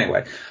 But yeah,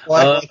 anyway.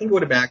 Well, I think it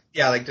would have been,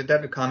 like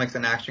Detective Comics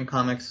and Action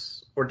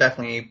Comics were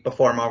definitely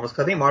before Marvel's,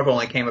 because I think Marvel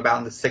only came about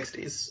in the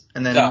 60s,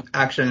 and then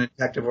Action and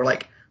Detective were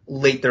like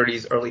late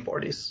 30s, early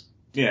 40s.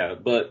 Yeah,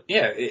 but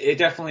yeah, it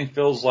definitely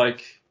feels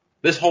like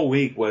this whole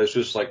week was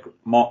just like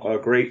a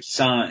great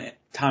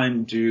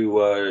time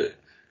to,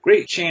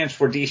 great chance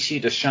for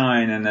DC to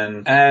shine, and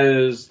then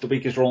as the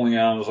week is rolling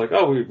out, I was like,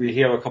 oh, we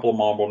have a couple of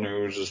Marvel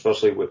news,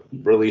 especially with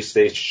release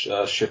dates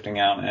shifting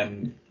out,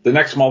 and the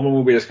next Marvel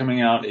movie that's coming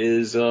out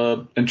is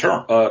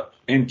Eternals,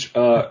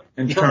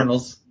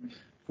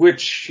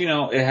 which,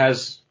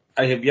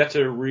 I have yet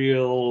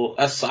to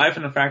aside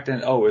from the fact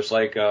that, it's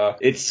like,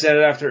 it's set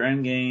after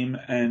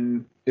Endgame,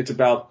 and it's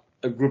about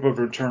a group of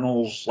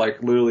Eternals,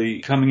 like,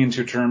 literally coming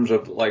into terms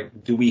of,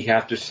 like, do we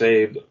have to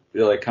save,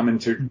 like, I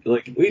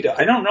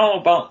don't know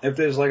about if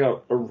there's, like,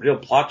 a real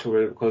plot to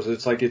it, because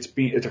it's like, it's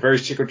a very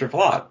secretive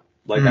plot.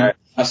 Like,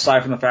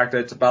 aside from the fact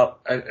that it's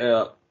about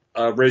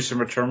a race of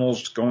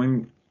Eternals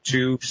going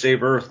to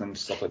save Earth and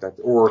stuff like that.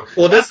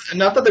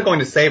 Not that they're going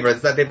to save Earth,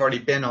 it's that they've already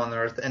been on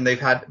Earth, and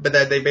but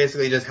that they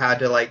basically just had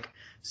to, like,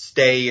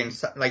 stay in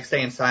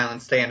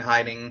silence, stay in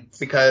hiding,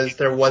 because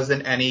there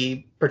wasn't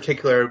any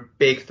particular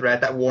big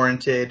threat that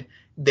warranted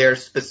their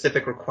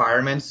specific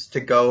requirements to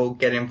go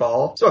get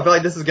involved. So I feel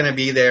like this is going to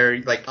be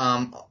their, like,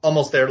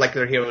 almost their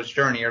hero's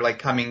journey, or like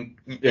coming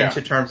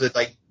into terms of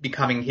like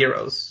becoming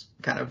heroes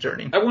kind of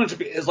journey. I want it to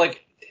be, it's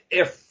like,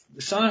 if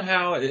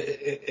somehow,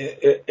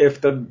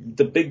 if the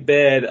big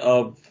bad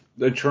of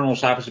the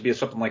Eternals happens to be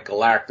something like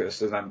Galactus,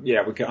 then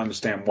we can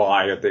understand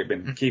why they've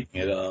been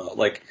keeping it,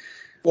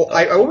 Well,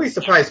 I would be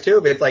surprised too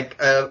if it's like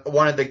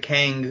one of the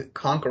Kang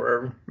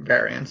Conqueror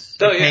variants.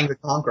 Kang the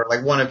Conqueror,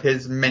 like one of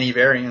his many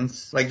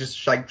variants, like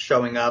just like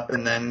showing up,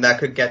 and then that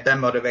could get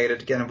them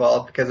motivated to get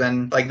involved, because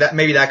then like that,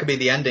 maybe that could be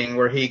the ending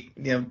where he,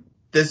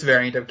 this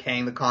variant of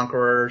Kang the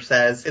Conqueror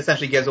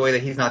essentially gives away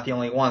that he's not the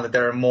only one, that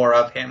there are more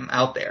of him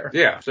out there.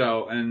 Yeah.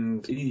 So,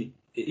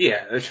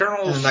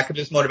 Eternals. And that could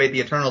just motivate the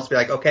Eternals to be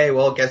like, okay,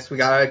 well, guess we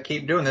gotta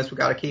keep doing this. We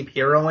gotta keep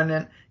heroing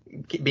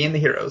and keep being the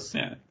heroes.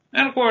 Yeah.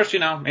 And of course,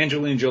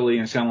 Angelina Jolie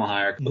and Salma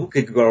Hayek. Who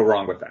could go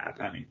wrong with that?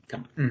 I mean,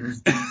 come on.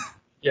 Mm-hmm.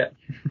 Yeah.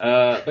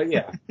 But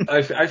yeah,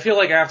 I feel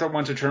like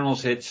once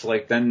Eternals hits,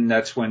 like, then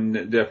that's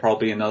when there'll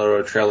probably be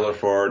another trailer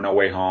for No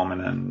Way Home,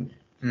 and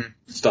then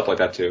stuff like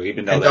that too.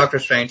 Even though Doctor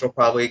Strange will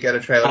probably get a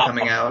trailer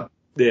coming out.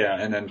 Yeah,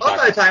 and then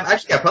by the time,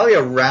 probably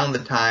around the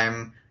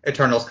time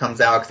Eternals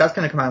comes out, because that's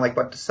going to come out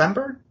in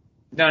December?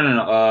 No.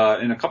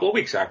 In a couple of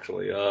weeks,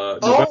 actually.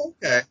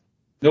 Okay.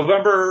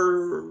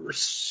 November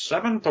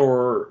 7th,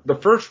 or the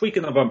first week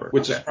in November,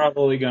 which is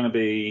probably going to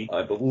be,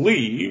 I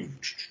believe.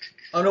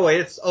 Oh no,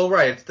 wait!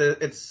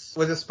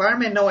 Was it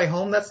Spider-Man No Way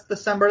Home? That's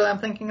December that I'm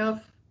thinking of.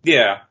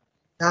 Yeah.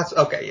 That's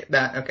okay.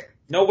 Okay.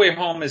 No Way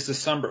Home is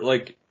December,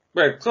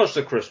 right close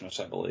to Christmas,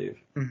 I believe,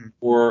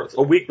 or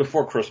a week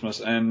before Christmas,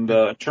 and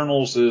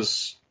Eternals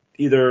is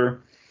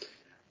either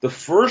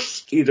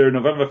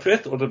November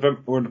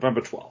 5th or November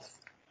 12th.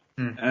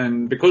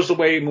 And because the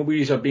way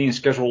movies are being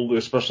scheduled,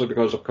 especially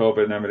because of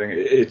COVID and everything,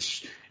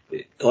 it's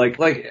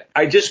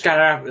I just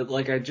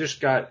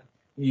got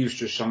used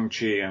to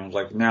Shang-Chi, and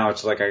now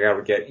it's like I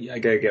gotta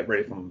get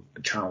ready for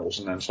Eternals,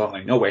 and then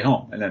suddenly No Way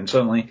Home, and then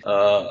suddenly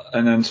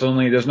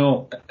there's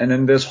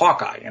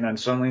Hawkeye, and then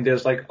suddenly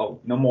there's no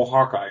more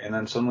Hawkeye, and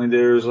then suddenly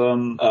there's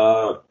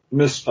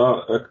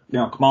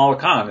Kamala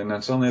Khan, and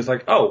then suddenly it's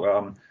like,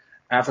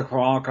 after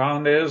Kamala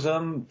Khan is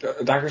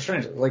Doctor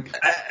Strange. Like,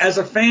 as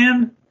a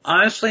fan,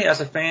 honestly,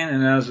 as a fan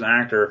and as an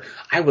actor,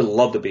 I would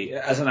love to be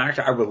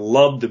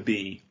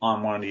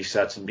on one of these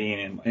sets and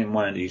being in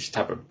one of these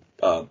type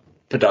of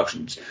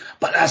productions.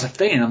 But as a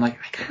fan, I'm like,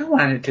 I kind of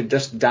wanted to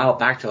just dial it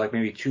back to like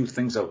maybe two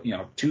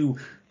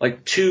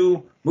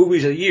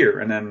movies a year,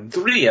 and then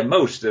 3 at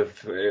most.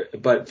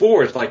 But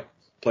 4 is like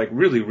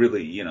really,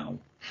 really,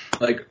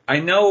 like I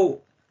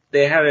know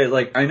they had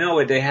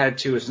they had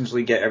to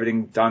essentially get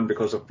everything done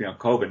because of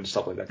COVID and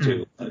stuff like that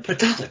too. But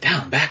dial it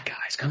down back,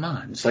 guys. Come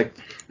on. It's like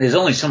there's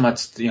only so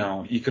much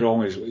you could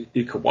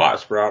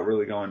watch without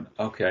really going,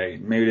 okay,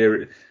 maybe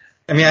they.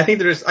 I think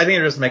they're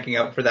just making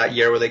up for that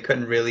year where they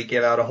couldn't really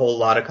give out a whole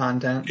lot of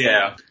content.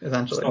 Yeah.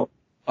 Essentially. So,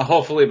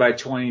 hopefully by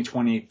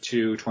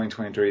 2022,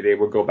 2023, they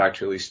will go back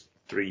to at least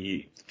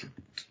 3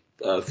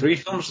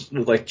 films,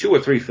 like 2 or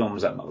 3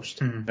 films at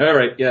most. All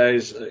right,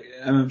 guys.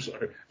 I'm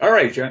sorry. All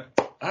right, John.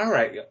 All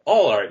right,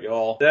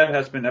 y'all. That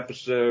has been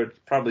episode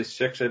probably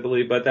 6, I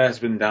believe, but that has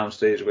been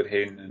Downstage with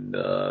Hayden and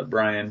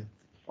Brian,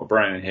 or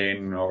Brian and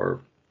Hayden, or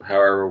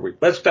however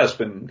that's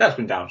been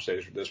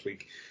Downstage for this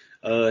week.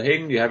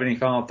 Hayden, do you have any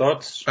final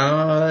thoughts?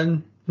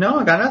 No,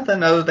 I got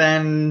nothing other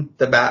than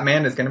the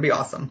Batman is going to be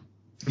awesome.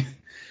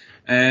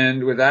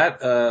 And with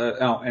that,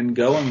 and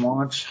go and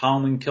watch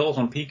Halloween Kills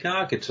on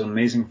Peacock. It's an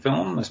amazing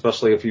film,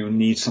 especially if you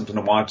need something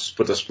to watch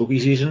for the spooky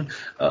season.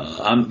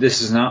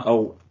 This is not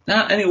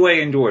any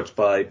way endorsed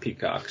by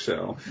Peacock.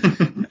 So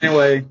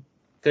anyway,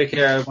 take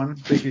care, everyone.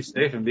 Please be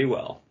safe and be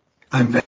well. I'm